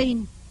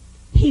something,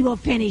 he will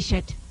finish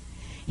it.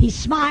 He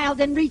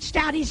smiled and reached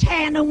out his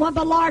hand on one of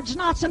the large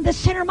knots in the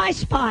center of my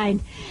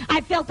spine.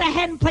 I felt a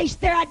hand placed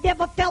there I'd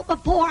never felt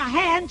before, a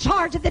hand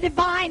charged with the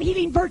divine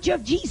healing virtue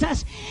of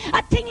Jesus.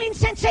 A tingling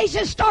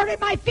sensation started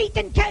my feet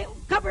and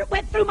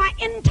went through my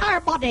entire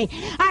body.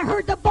 I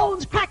heard the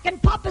bones crack and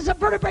pop as the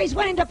vertebrae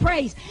went into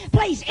place.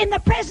 In the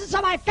presence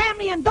of my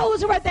family and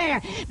those who were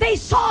there, they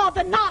saw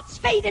the knots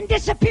fade and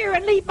disappear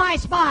and leave my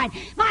spine.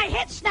 My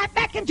head snapped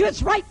back into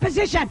its right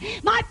position.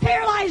 My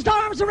paralyzed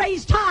arms were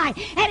raised high,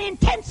 and in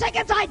 10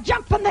 seconds I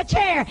jumped from the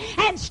chair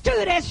and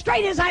stood as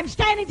straight as I'm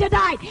standing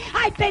tonight.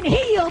 I've been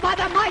healed by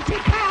the mighty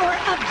power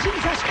of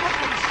Jesus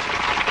Christ.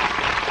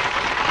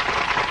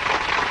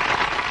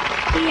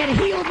 He had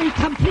healed me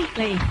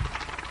completely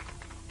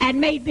and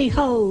made me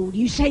whole.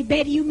 You say,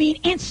 "Betty, you mean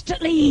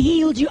instantly he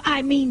healed you?"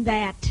 I mean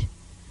that.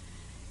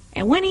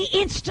 And when he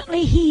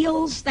instantly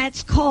heals,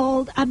 that's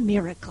called a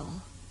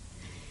miracle.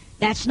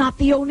 That's not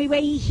the only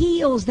way he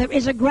heals. There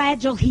is a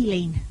gradual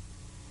healing.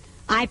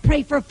 I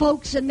pray for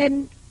folks, and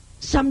then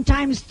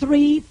sometimes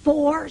 3,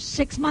 4,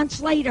 6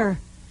 months later,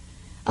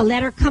 a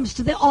letter comes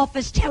to the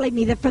office telling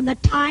me that from the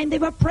time they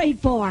were prayed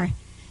for,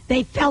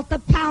 they felt the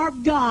power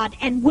of God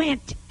and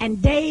went,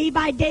 and day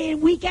by day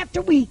and week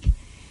after week,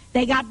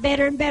 they got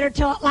better and better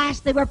till at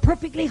last they were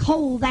perfectly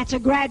whole. That's a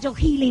gradual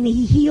healing.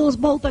 He heals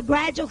both a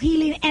gradual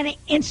healing and an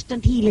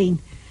instant healing.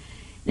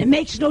 It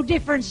makes no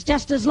difference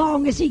just as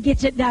long as he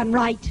gets it done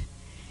right.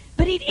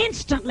 But it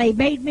instantly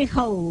made me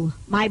whole.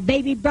 My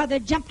baby brother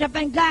jumped up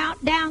and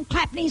down,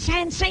 clapping his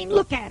hands, saying,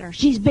 "Look at her.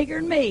 She's bigger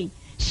than me.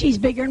 She's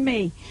bigger than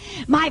me."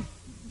 My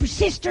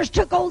sisters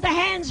took hold of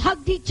hands,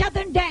 hugged each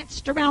other, and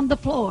danced around the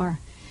floor.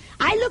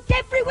 I looked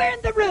everywhere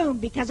in the room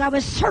because I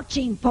was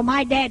searching for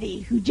my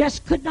daddy, who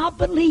just could not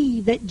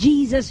believe that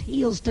Jesus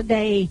heals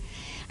today.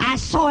 I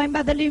saw him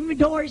by the living room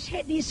door, his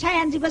head in his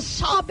hands. He was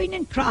sobbing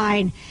and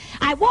crying.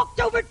 I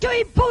walked over to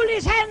him, pulled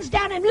his hands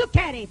down, and looked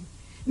at him.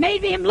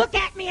 Made him look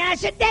at me, and I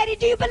said, "Daddy,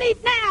 do you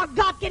believe now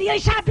God can heal?" He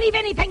said, "I believe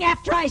anything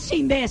after I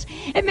seen this."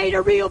 It made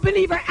a real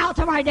believer out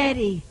of my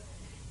daddy.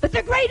 But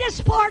the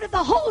greatest part of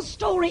the whole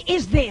story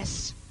is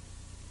this: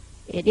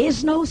 it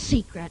is no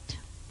secret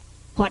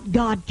what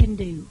God can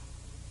do.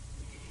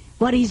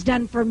 What he's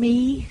done for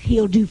me,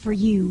 he'll do for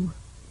you.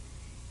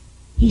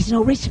 He's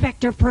no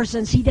respecter of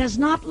persons. He does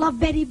not love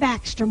Betty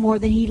Baxter more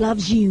than he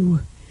loves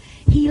you.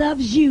 He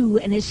loves you,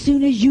 and as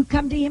soon as you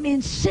come to him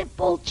in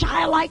simple,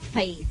 childlike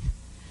faith,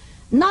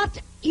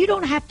 you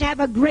don't have to have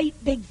a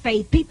great big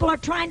faith. People are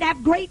trying to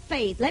have great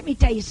faith. Let me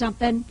tell you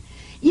something.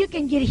 You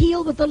can get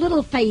healed with a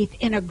little faith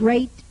in a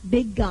great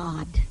big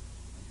God.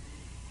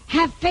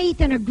 Have faith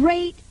in a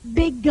great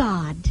big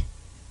God.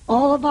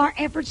 All of our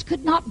efforts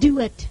could not do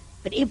it.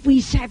 But if we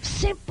have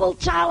simple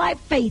childlike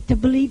faith to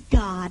believe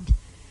God,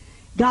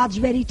 God's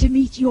ready to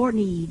meet your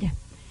need.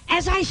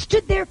 As I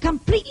stood there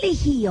completely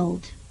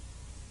healed,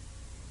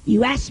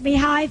 you asked me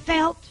how I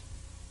felt.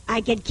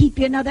 I could keep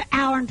you another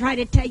hour and try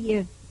to tell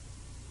you.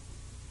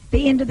 At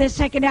the end of the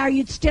second hour,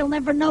 you'd still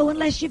never know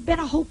unless you've been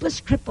a hopeless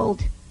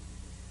crippled.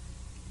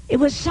 It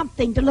was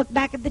something to look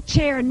back at the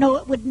chair and know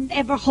it wouldn't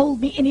ever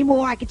hold me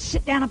anymore. I could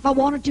sit down if I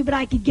wanted to, but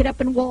I could get up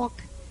and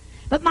walk.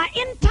 But my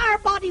entire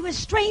body was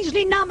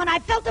strangely numb, and I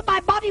felt in my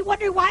body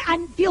wondering why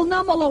I feel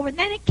numb all over. And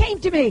then it came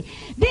to me,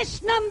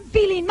 this numb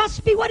feeling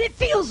must be what it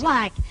feels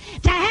like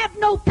to have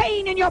no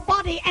pain in your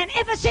body. And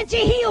ever since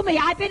He healed me,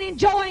 I've been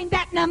enjoying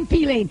that numb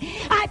feeling.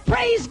 I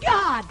praise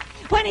God.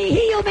 When He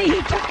healed me,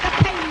 He took the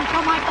pain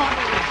from my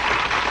body.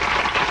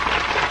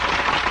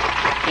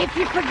 If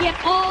you forget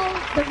all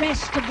the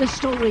rest of the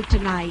story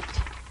tonight,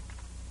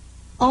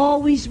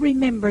 always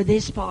remember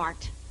this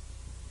part.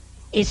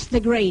 It's the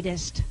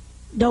greatest.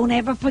 Don't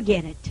ever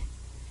forget it.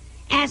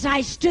 As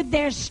I stood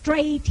there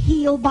straight,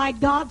 healed by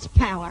God's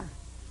power,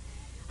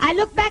 I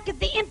looked back at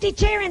the empty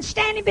chair, and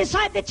standing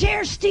beside the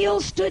chair still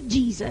stood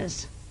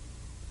Jesus.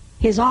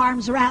 His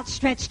arms were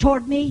outstretched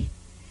toward me.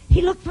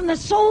 He looked from the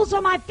soles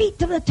of my feet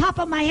to the top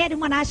of my head,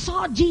 and when I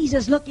saw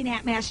Jesus looking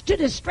at me, I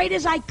stood as straight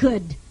as I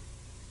could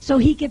so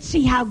He could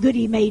see how good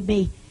He made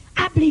me.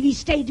 I believe He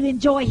stayed to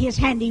enjoy His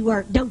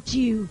handiwork, don't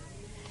you?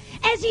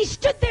 As He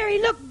stood there,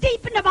 He looked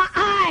deep into my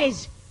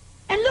eyes.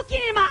 And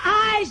looking in my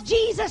eyes,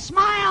 Jesus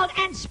smiled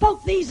and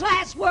spoke these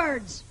last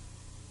words.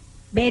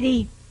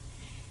 Betty,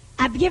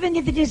 I've given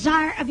you the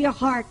desire of your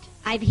heart.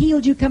 I've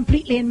healed you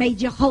completely and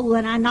made you whole.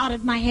 And I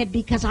nodded my head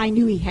because I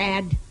knew He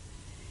had.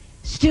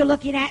 Still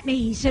looking at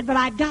me, He said, but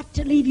I've got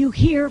to leave you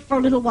here for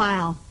a little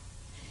while.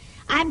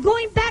 I'm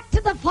going back to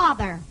the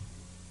Father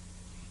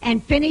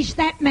and finish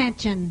that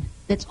mansion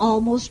that's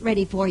almost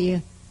ready for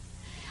you.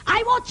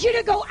 I want you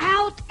to go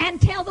out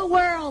and tell the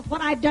world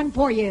what I've done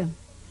for you.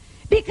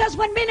 Because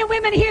when men and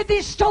women hear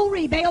this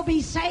story, they'll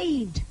be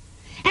saved.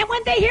 And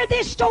when they hear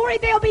this story,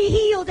 they'll be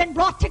healed and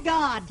brought to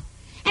God.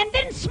 And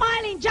then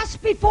smiling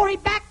just before He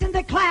backed in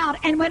the cloud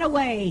and went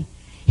away,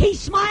 He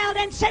smiled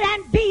and said,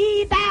 and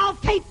be thou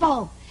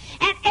faithful.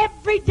 And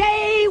every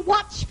day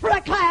watch for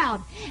a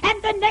cloud.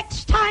 And the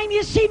next time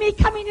you see me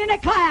coming in a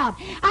cloud,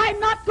 I'm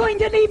not going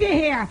to leave you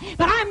here,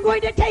 but I'm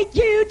going to take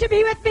you to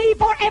be with me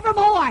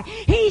forevermore.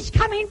 He's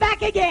coming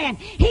back again.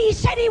 He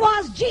said He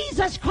was.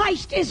 Jesus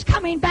Christ is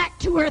coming back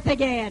to earth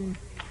again.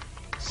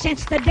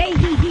 Since the day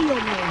He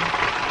healed me,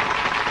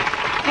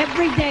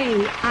 every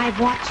day I've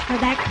watched for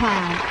that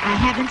cloud. I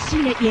haven't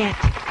seen it yet,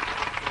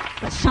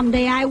 but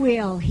someday I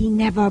will. He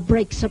never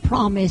breaks a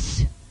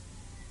promise.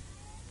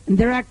 And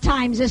there are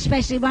times,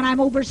 especially when I'm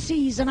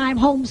overseas and I'm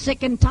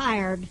homesick and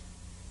tired,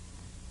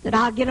 that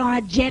I'll get on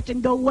a jet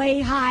and go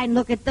way high and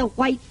look at the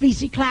white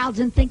fleecy clouds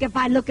and think if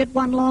I look at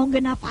one long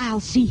enough,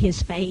 I'll see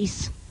His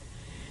face.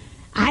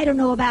 I don't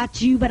know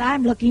about you, but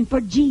I'm looking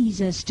for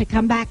Jesus to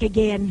come back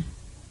again.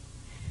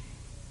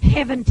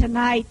 Heaven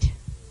tonight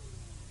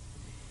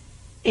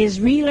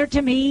is realer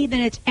to me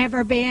than it's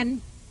ever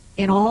been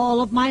in all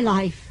of my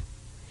life.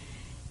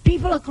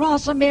 People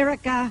across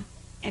America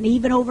and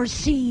even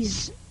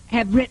overseas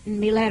have written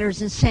me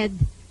letters and said,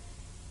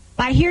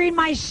 by hearing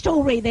my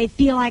story, they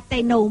feel like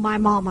they know my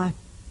mama.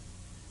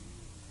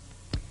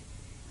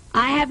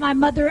 I had my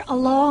mother a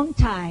long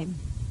time.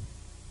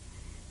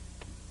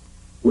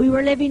 We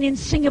were living in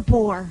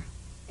Singapore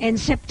in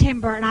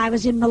September, and I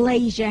was in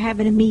Malaysia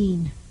having a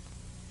mean.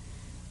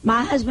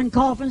 My husband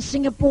called from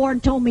Singapore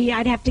and told me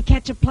I'd have to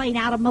catch a plane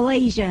out of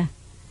Malaysia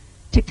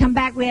to come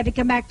back. We had to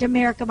come back to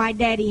America. My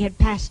daddy had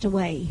passed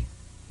away.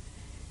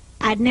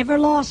 I'd never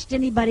lost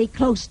anybody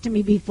close to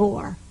me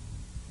before.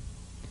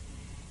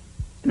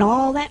 And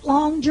all that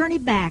long journey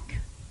back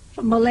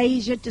from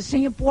Malaysia to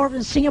Singapore,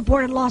 from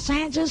Singapore to Los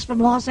Angeles, from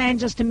Los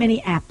Angeles to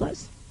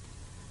Minneapolis.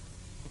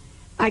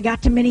 I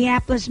got to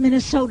Minneapolis,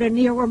 Minnesota,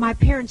 near where my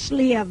parents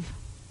live.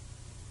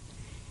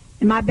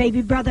 And my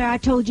baby brother I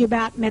told you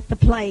about met the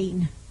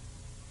plane.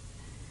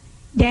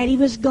 Daddy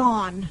was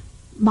gone.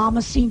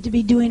 Mama seemed to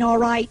be doing all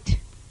right.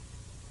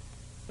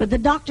 But the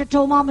doctor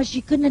told Mama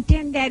she couldn't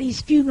attend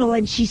Daddy's funeral,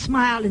 and she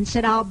smiled and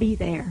said, I'll be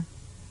there.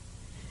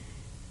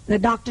 The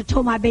doctor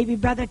told my baby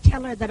brother,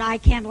 tell her that I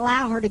can't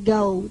allow her to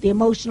go. The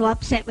emotional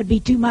upset would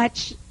be too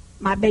much.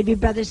 My baby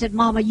brother said,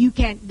 Mama, you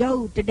can't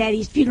go to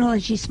Daddy's funeral,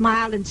 and she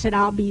smiled and said,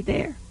 I'll be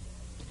there.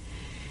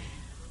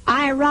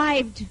 I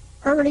arrived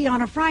early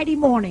on a Friday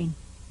morning.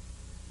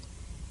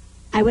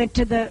 I went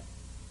to the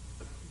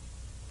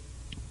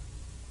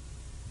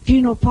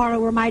funeral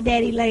parlor where my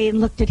daddy lay and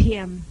looked at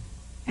him.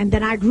 And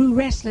then I grew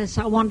restless.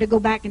 I wanted to go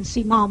back and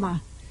see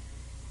Mama.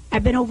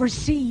 I've been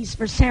overseas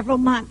for several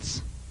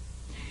months.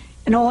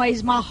 And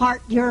always my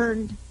heart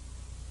yearned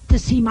to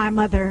see my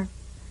mother.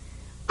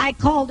 I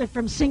called her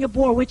from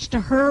Singapore, which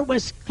to her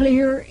was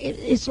clear.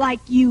 It's like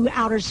you,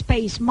 outer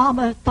space.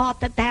 Mama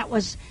thought that that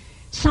was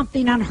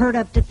something unheard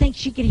of, to think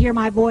she could hear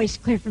my voice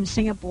clear from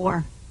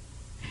Singapore.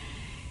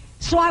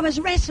 So I was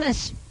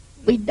restless.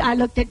 I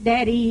looked at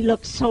Daddy. He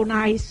looked so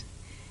nice.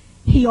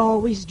 He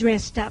always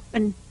dressed up.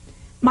 And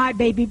my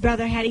baby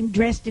brother had him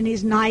dressed in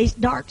his nice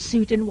dark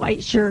suit and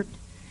white shirt.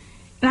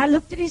 And I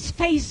looked at his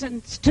face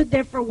and stood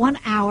there for 1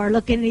 hour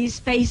looking at his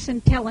face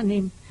and telling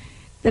him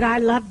that I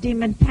loved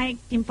him and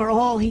thanked him for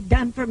all he'd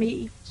done for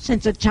me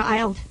since a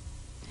child.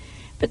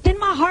 But then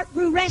my heart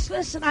grew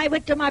restless, and I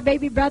went to my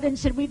baby brother and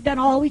said, we've done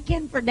all we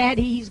can for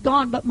Daddy. He's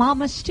gone, but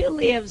Mama still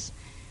lives.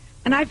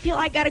 And I feel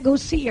I got to go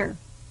see her.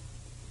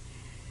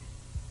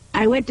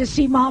 I went to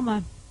see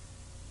Mama.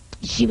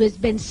 She was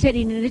been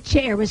sitting in a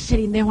chair, was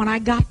sitting there when I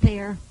got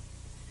there.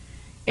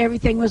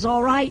 Everything was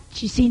all right.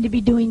 She seemed to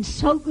be doing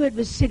so good,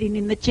 was sitting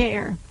in the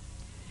chair.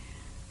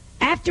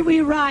 After we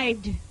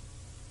arrived,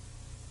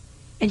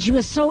 and she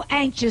was so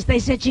anxious, they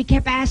said she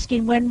kept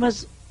asking when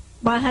was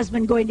my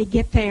husband going to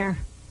get there.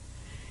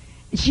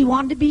 And she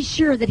wanted to be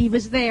sure that he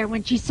was there.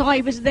 When she saw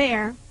he was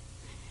there,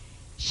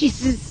 she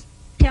says,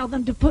 "Tell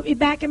them to put me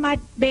back in my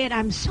bed.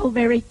 I'm so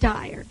very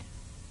tired."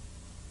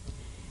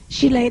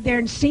 She lay there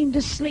and seemed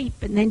to sleep,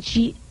 and then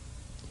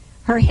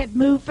her head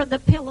moved from the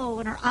pillow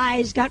and her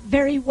eyes got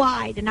very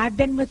wide. And I've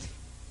been with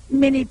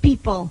many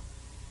people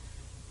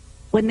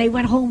when they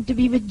went home to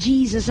be with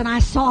Jesus, and I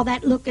saw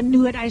that look and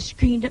knew it. I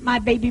screamed at my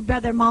baby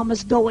brother,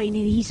 "Mama's going."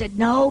 And he said,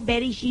 "No,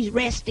 Betty, she's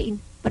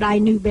resting." But I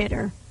knew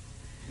better.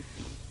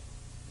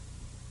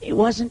 It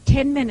wasn't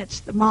 10 minutes,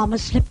 the mama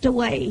slipped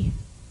away.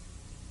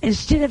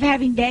 Instead of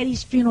having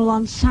Daddy's funeral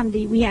on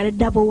Sunday, we had a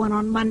double one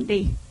on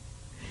Monday.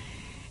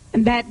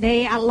 And that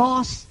day I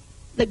lost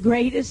the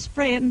greatest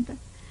friend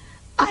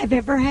I've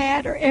ever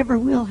had or ever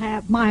will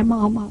have, my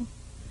mama.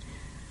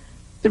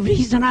 The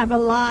reason I'm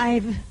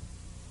alive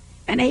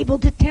and able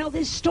to tell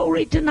this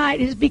story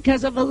tonight is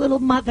because of a little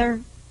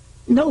mother.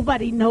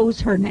 Nobody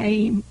knows her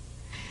name.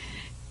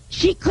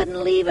 She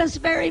couldn't leave us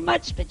very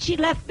much, but she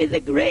left me the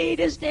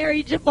greatest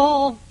heritage of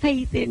all,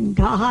 faith in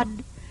God.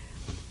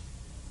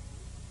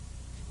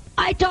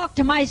 I talked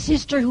to my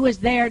sister who was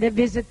there to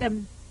visit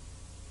them.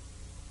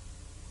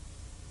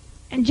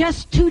 And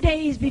just 2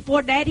 days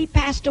before Daddy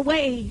passed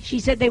away, she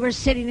said they were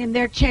sitting in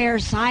their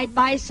chairs side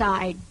by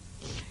side.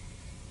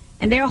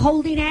 And they're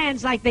holding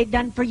hands like they'd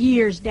done for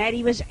years.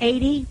 Daddy was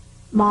 80,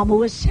 Mama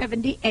was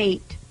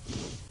 78.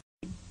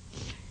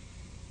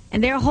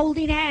 And they're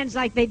holding hands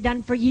like they'd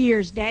done for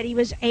years. Daddy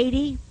was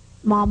 80,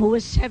 Mama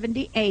was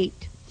 78.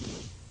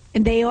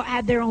 And they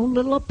had their own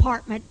little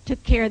apartment,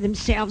 took care of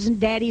themselves. And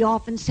Daddy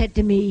often said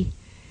to me,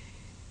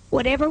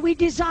 "Whatever we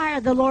desire,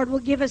 the Lord will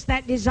give us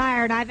that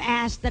desire." And I've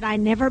asked that I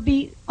never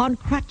be on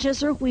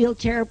crutches or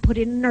wheelchair, put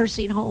in a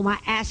nursing home. I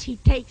ask He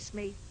takes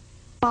me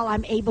while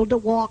I'm able to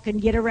walk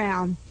and get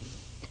around.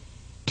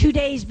 2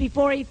 days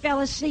before he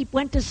fell asleep,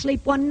 went to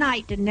sleep one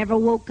night and never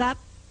woke up.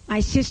 My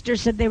sister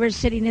said they were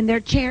sitting in their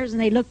chairs and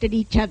they looked at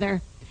each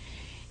other.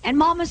 And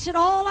Mama said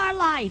all our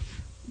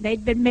life,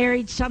 they'd been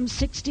married some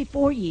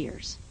 64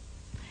 years.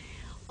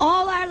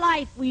 All our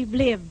life we've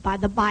lived by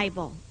the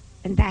Bible,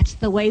 and that's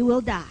the way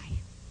we'll die.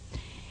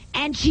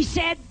 And she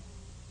said,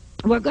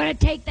 we're going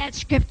to take that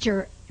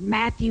scripture,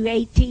 Matthew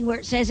 18, where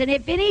it says, "And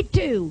if any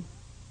two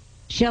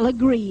shall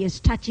agree as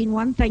touching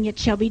one thing, it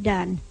shall be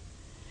done."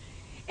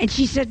 And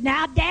she said,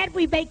 "Now, Dad,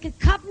 we make a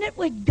covenant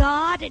with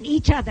God and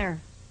each other.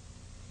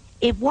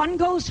 If one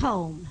goes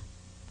home,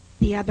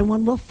 the other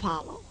one will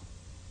follow."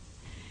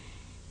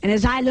 And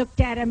as I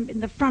looked at him in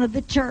the front of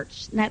the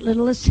church, in that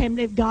little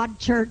Assembly of God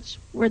church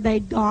where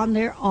they'd gone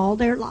there all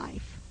their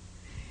life,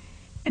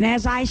 and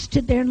as I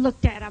stood there and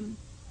looked at him,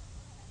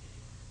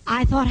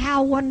 I thought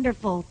how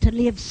wonderful to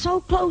live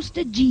so close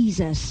to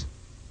Jesus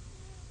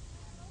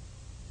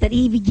that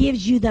He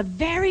gives you the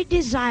very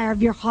desire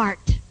of your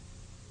heart,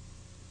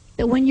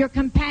 that when your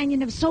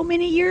companion of so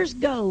many years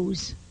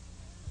goes,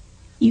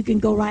 you can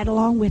go right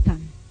along with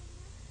them.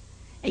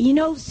 And you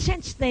know,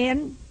 since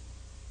then,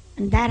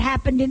 and that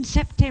happened in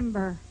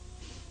September,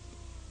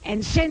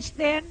 and since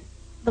then,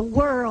 the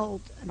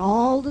world and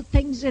all the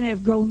things in it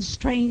have grown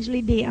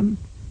strangely dim.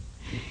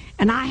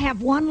 And I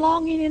have one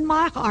longing in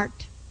my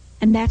heart,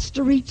 and that's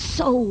to reach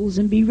souls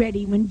and be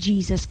ready when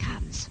Jesus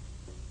comes.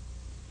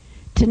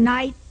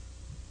 Tonight,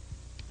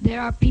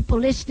 there are people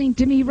listening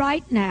to me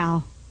right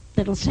now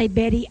that'll say,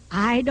 "Betty,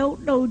 I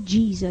don't know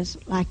Jesus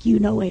like you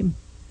know Him.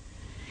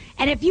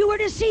 And if you were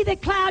to see the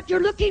cloud you're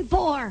looking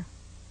for,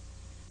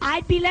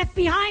 I'd be left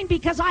behind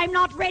because I'm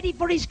not ready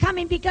for His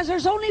coming, because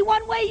there's only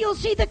one way you'll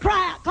see the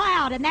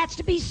cloud, and that's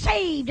to be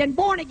saved and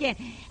born again.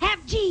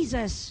 Have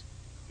Jesus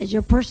as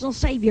your personal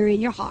Savior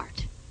in your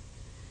heart.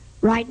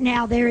 Right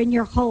now, there in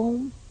your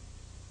home,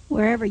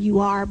 wherever you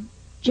are,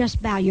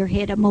 just bow your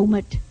head a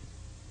moment.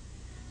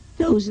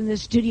 Those in the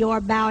studio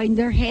are bowing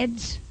their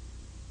heads.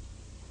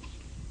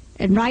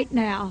 And right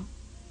now,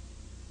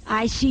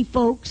 I see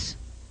folks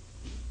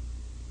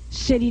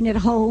sitting at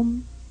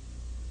home.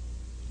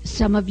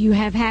 Some of you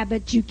have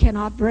habits you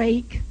cannot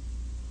break.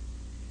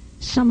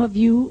 Some of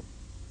you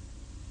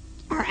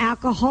are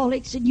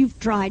alcoholics and you've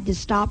tried to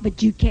stop,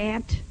 but you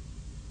can't.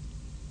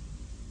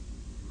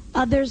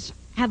 Others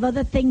have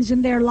other things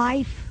in their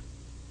life.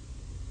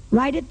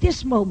 Right at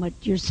this moment,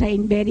 you're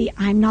saying, "Betty,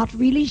 I'm not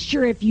really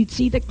sure if you'd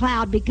see the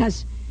cloud,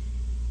 because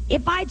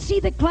if I'd see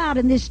the cloud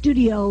in this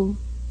studio,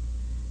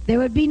 there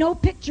would be no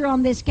picture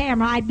on this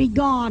camera. I'd be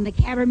gone. The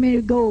cameraman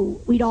would go.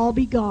 We'd all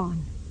be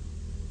gone.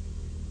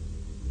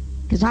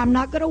 Because I'm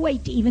not going to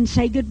wait to even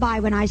say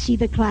goodbye when I see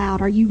the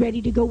cloud. Are you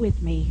ready to go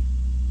with me?"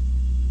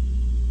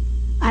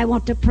 I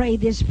want to pray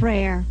this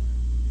prayer.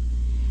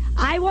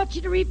 I want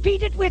you to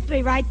repeat it with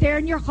me right there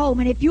in your home.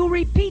 And if you'll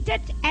repeat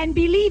it and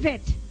believe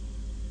it,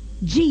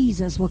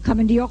 Jesus will come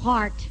into your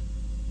heart.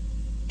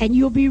 And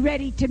you'll be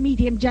ready to meet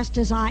Him just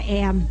as I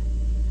am.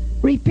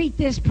 Repeat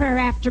this prayer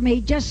after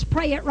me. Just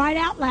pray it right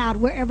out loud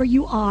wherever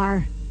you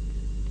are.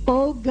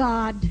 Oh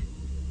God,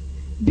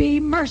 be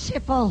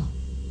merciful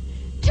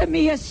to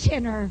me, a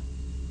sinner.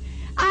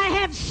 I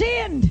have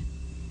sinned,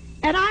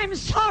 and I'm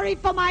sorry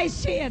for my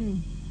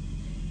sin.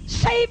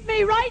 Save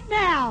me right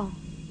now.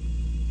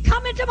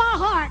 Come into my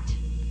heart.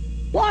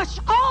 Wash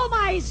all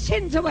my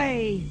sins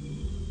away.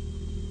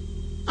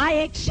 I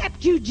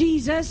accept you,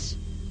 Jesus,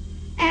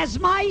 as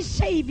my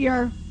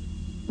Savior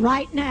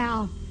right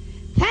now.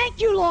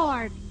 Thank you,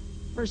 Lord,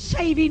 for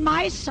saving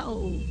my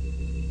soul.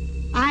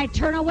 I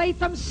turn away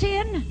from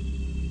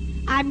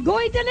sin. I'm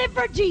going to live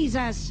for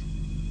Jesus.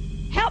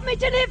 Help me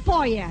to live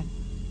for you.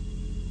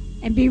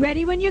 And be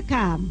ready when you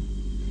come.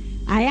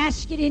 I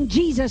ask it in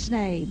Jesus'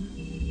 name.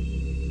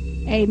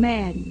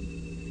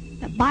 Amen.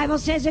 The Bible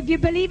says if you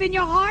believe in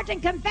your heart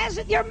and confess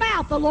with your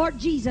mouth the Lord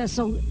Jesus,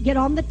 so get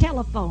on the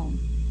telephone.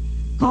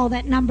 Call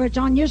that number. It's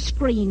on your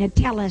screen and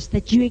tell us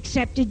that you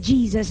accepted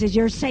Jesus as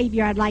your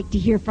Savior. I'd like to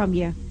hear from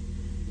you.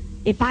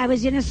 If I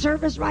was in a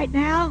service right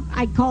now,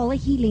 I'd call a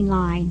healing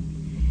line.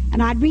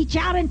 And I'd reach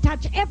out and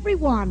touch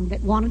everyone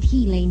that wanted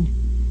healing.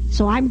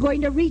 So I'm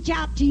going to reach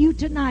out to you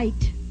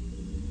tonight.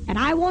 And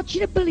I want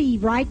you to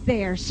believe right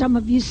there, some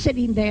of you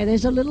sitting there,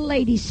 there's a little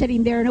lady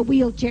sitting there in a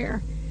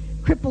wheelchair,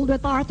 crippled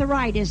with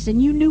arthritis,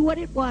 and you knew what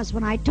it was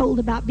when I told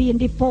about being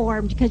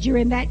deformed because you're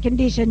in that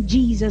condition.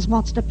 Jesus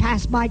wants to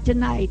pass by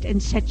tonight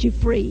and set you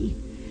free.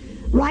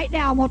 Right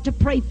now I want to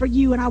pray for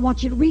you, and I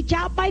want you to reach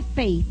out by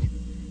faith.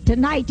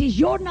 Tonight is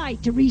your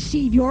night to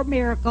receive your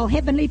miracle.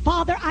 Heavenly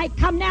Father, I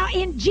come now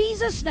in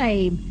Jesus'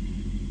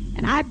 name,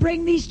 and I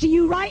bring these to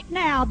you right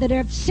now that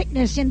have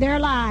sickness in their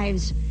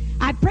lives.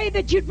 I pray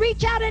that you'd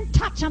reach out and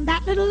touch them.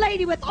 That little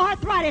lady with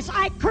arthritis,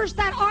 I curse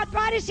that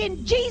arthritis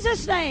in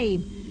Jesus'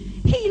 name.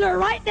 Heal her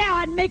right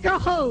now and make her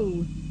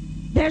whole.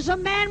 There's a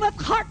man with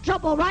heart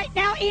trouble right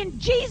now in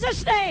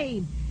Jesus'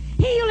 name.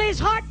 Heal his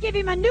heart. Give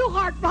him a new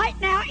heart right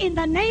now in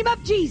the name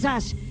of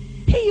Jesus.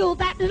 Heal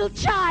that little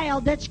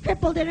child that's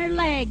crippled in her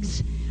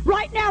legs.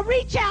 Right now,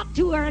 reach out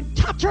to her and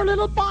touch her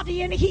little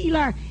body and heal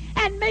her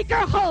and make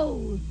her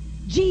whole.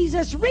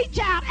 Jesus, reach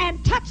out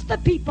and touch the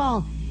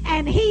people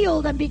and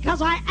heal them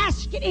because I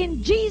ask it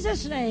in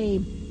Jesus'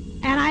 name.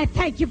 And I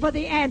thank you for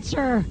the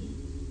answer.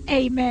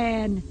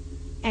 Amen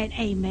and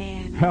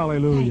amen.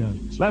 Hallelujah.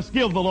 Let's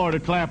give the Lord a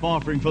clap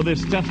offering for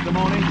this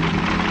testimony.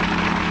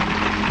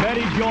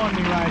 Betty, join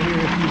me right here,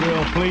 if you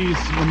will, please,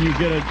 when you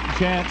get a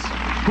chance.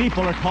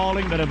 People are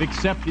calling that have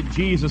accepted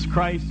Jesus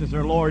Christ as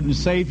their Lord and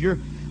Savior.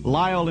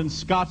 Lyle in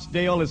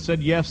Scottsdale has said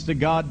yes to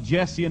God.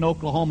 Jesse in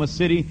Oklahoma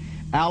City.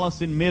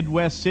 Alice in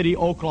Midwest City,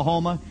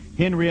 Oklahoma.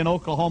 Henry in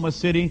Oklahoma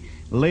City.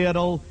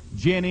 Leodol,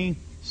 Jenny,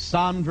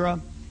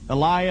 Sandra,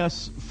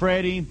 Elias,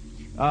 Freddie,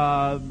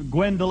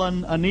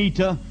 Gwendolyn,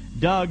 Anita,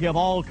 Doug have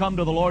all come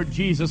to the Lord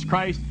Jesus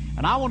Christ.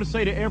 And I want to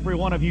say to every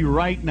one of you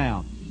right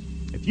now,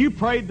 if you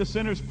prayed the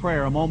sinner's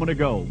prayer a moment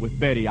ago with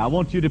Betty, I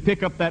want you to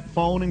pick up that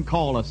phone and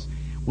call us.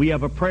 We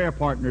have a prayer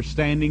partner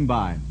standing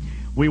by.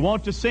 We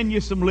want to send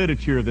you some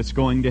literature that's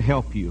going to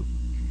help you.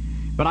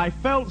 But I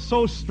felt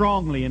so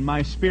strongly in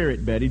my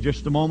spirit, Betty,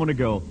 just a moment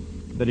ago,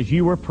 that as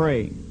you were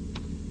praying,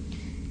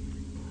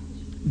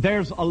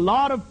 there's a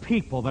lot of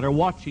people that are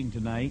watching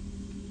tonight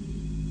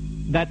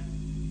that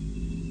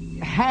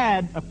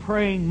had a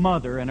praying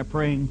mother and a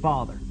praying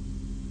father.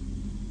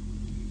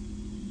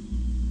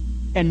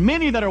 And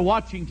many that are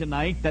watching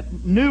tonight that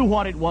knew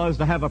what it was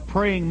to have a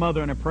praying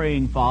mother and a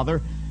praying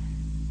father,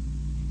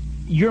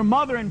 your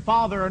mother and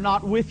father are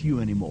not with you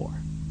anymore.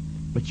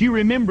 But you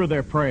remember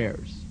their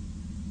prayers.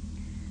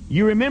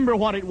 You remember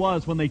what it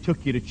was when they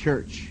took you to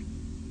church.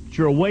 But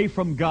you're away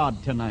from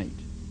God tonight.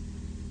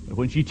 But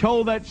when she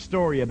told that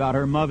story about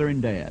her mother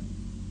and dad,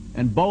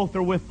 and both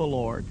are with the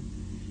Lord,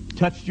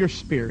 touched your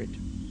spirit,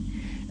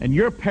 and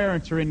your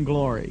parents are in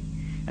glory.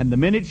 And the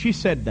minute she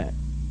said that,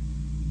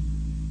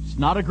 it's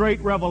not a great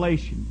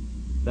revelation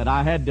that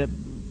I had to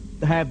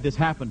have this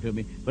happen to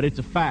me, but it's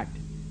a fact.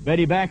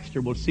 Betty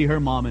Baxter will see her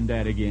mom and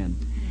dad again.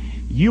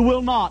 You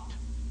will not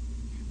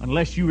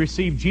unless you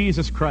receive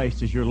Jesus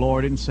Christ as your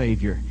Lord and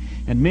Savior.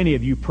 And many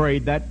of you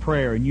prayed that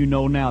prayer, and you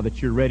know now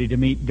that you're ready to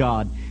meet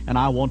God, and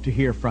I want to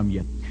hear from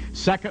you.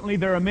 Secondly,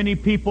 there are many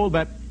people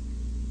that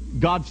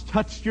God's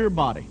touched your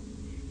body.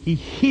 He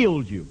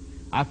healed you.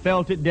 I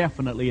felt it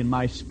definitely in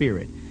my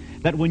spirit.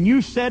 That when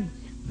you said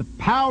the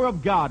power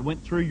of God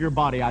went through your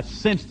body, I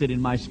sensed it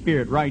in my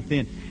spirit right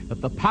then.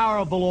 That the power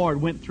of the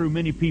Lord went through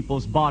many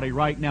people's body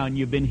right now, and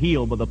you've been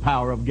healed by the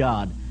power of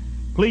God.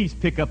 Please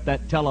pick up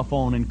that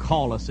telephone and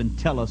call us and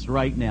tell us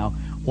right now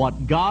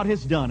what God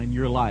has done in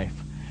your life.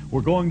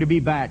 We're going to be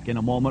back in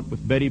a moment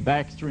with Betty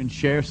Baxter and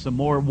share some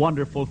more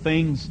wonderful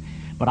things.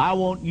 But I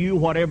want you,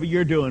 whatever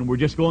you're doing, we're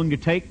just going to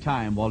take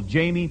time while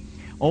Jamie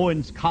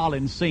Owens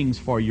Collins sings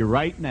for you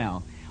right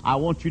now. I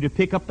want you to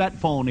pick up that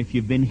phone if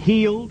you've been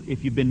healed,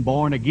 if you've been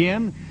born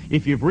again,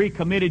 if you've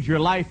recommitted your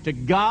life to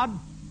God.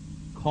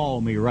 Call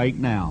me right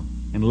now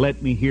and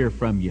let me hear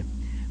from you,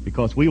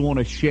 because we want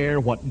to share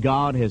what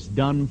God has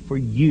done for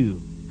you.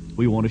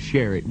 We want to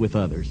share it with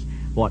others.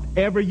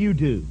 Whatever you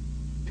do,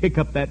 pick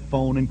up that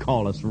phone and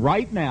call us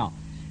right now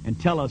and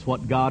tell us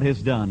what God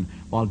has done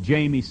while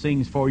Jamie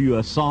sings for you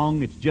a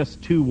song. It's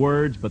just 2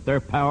 words, but they're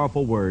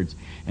powerful words.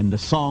 And the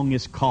song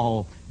is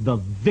called The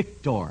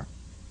Victor.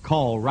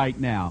 Call right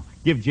now.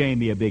 Give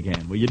Jamie a big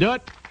hand. Will you do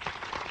it?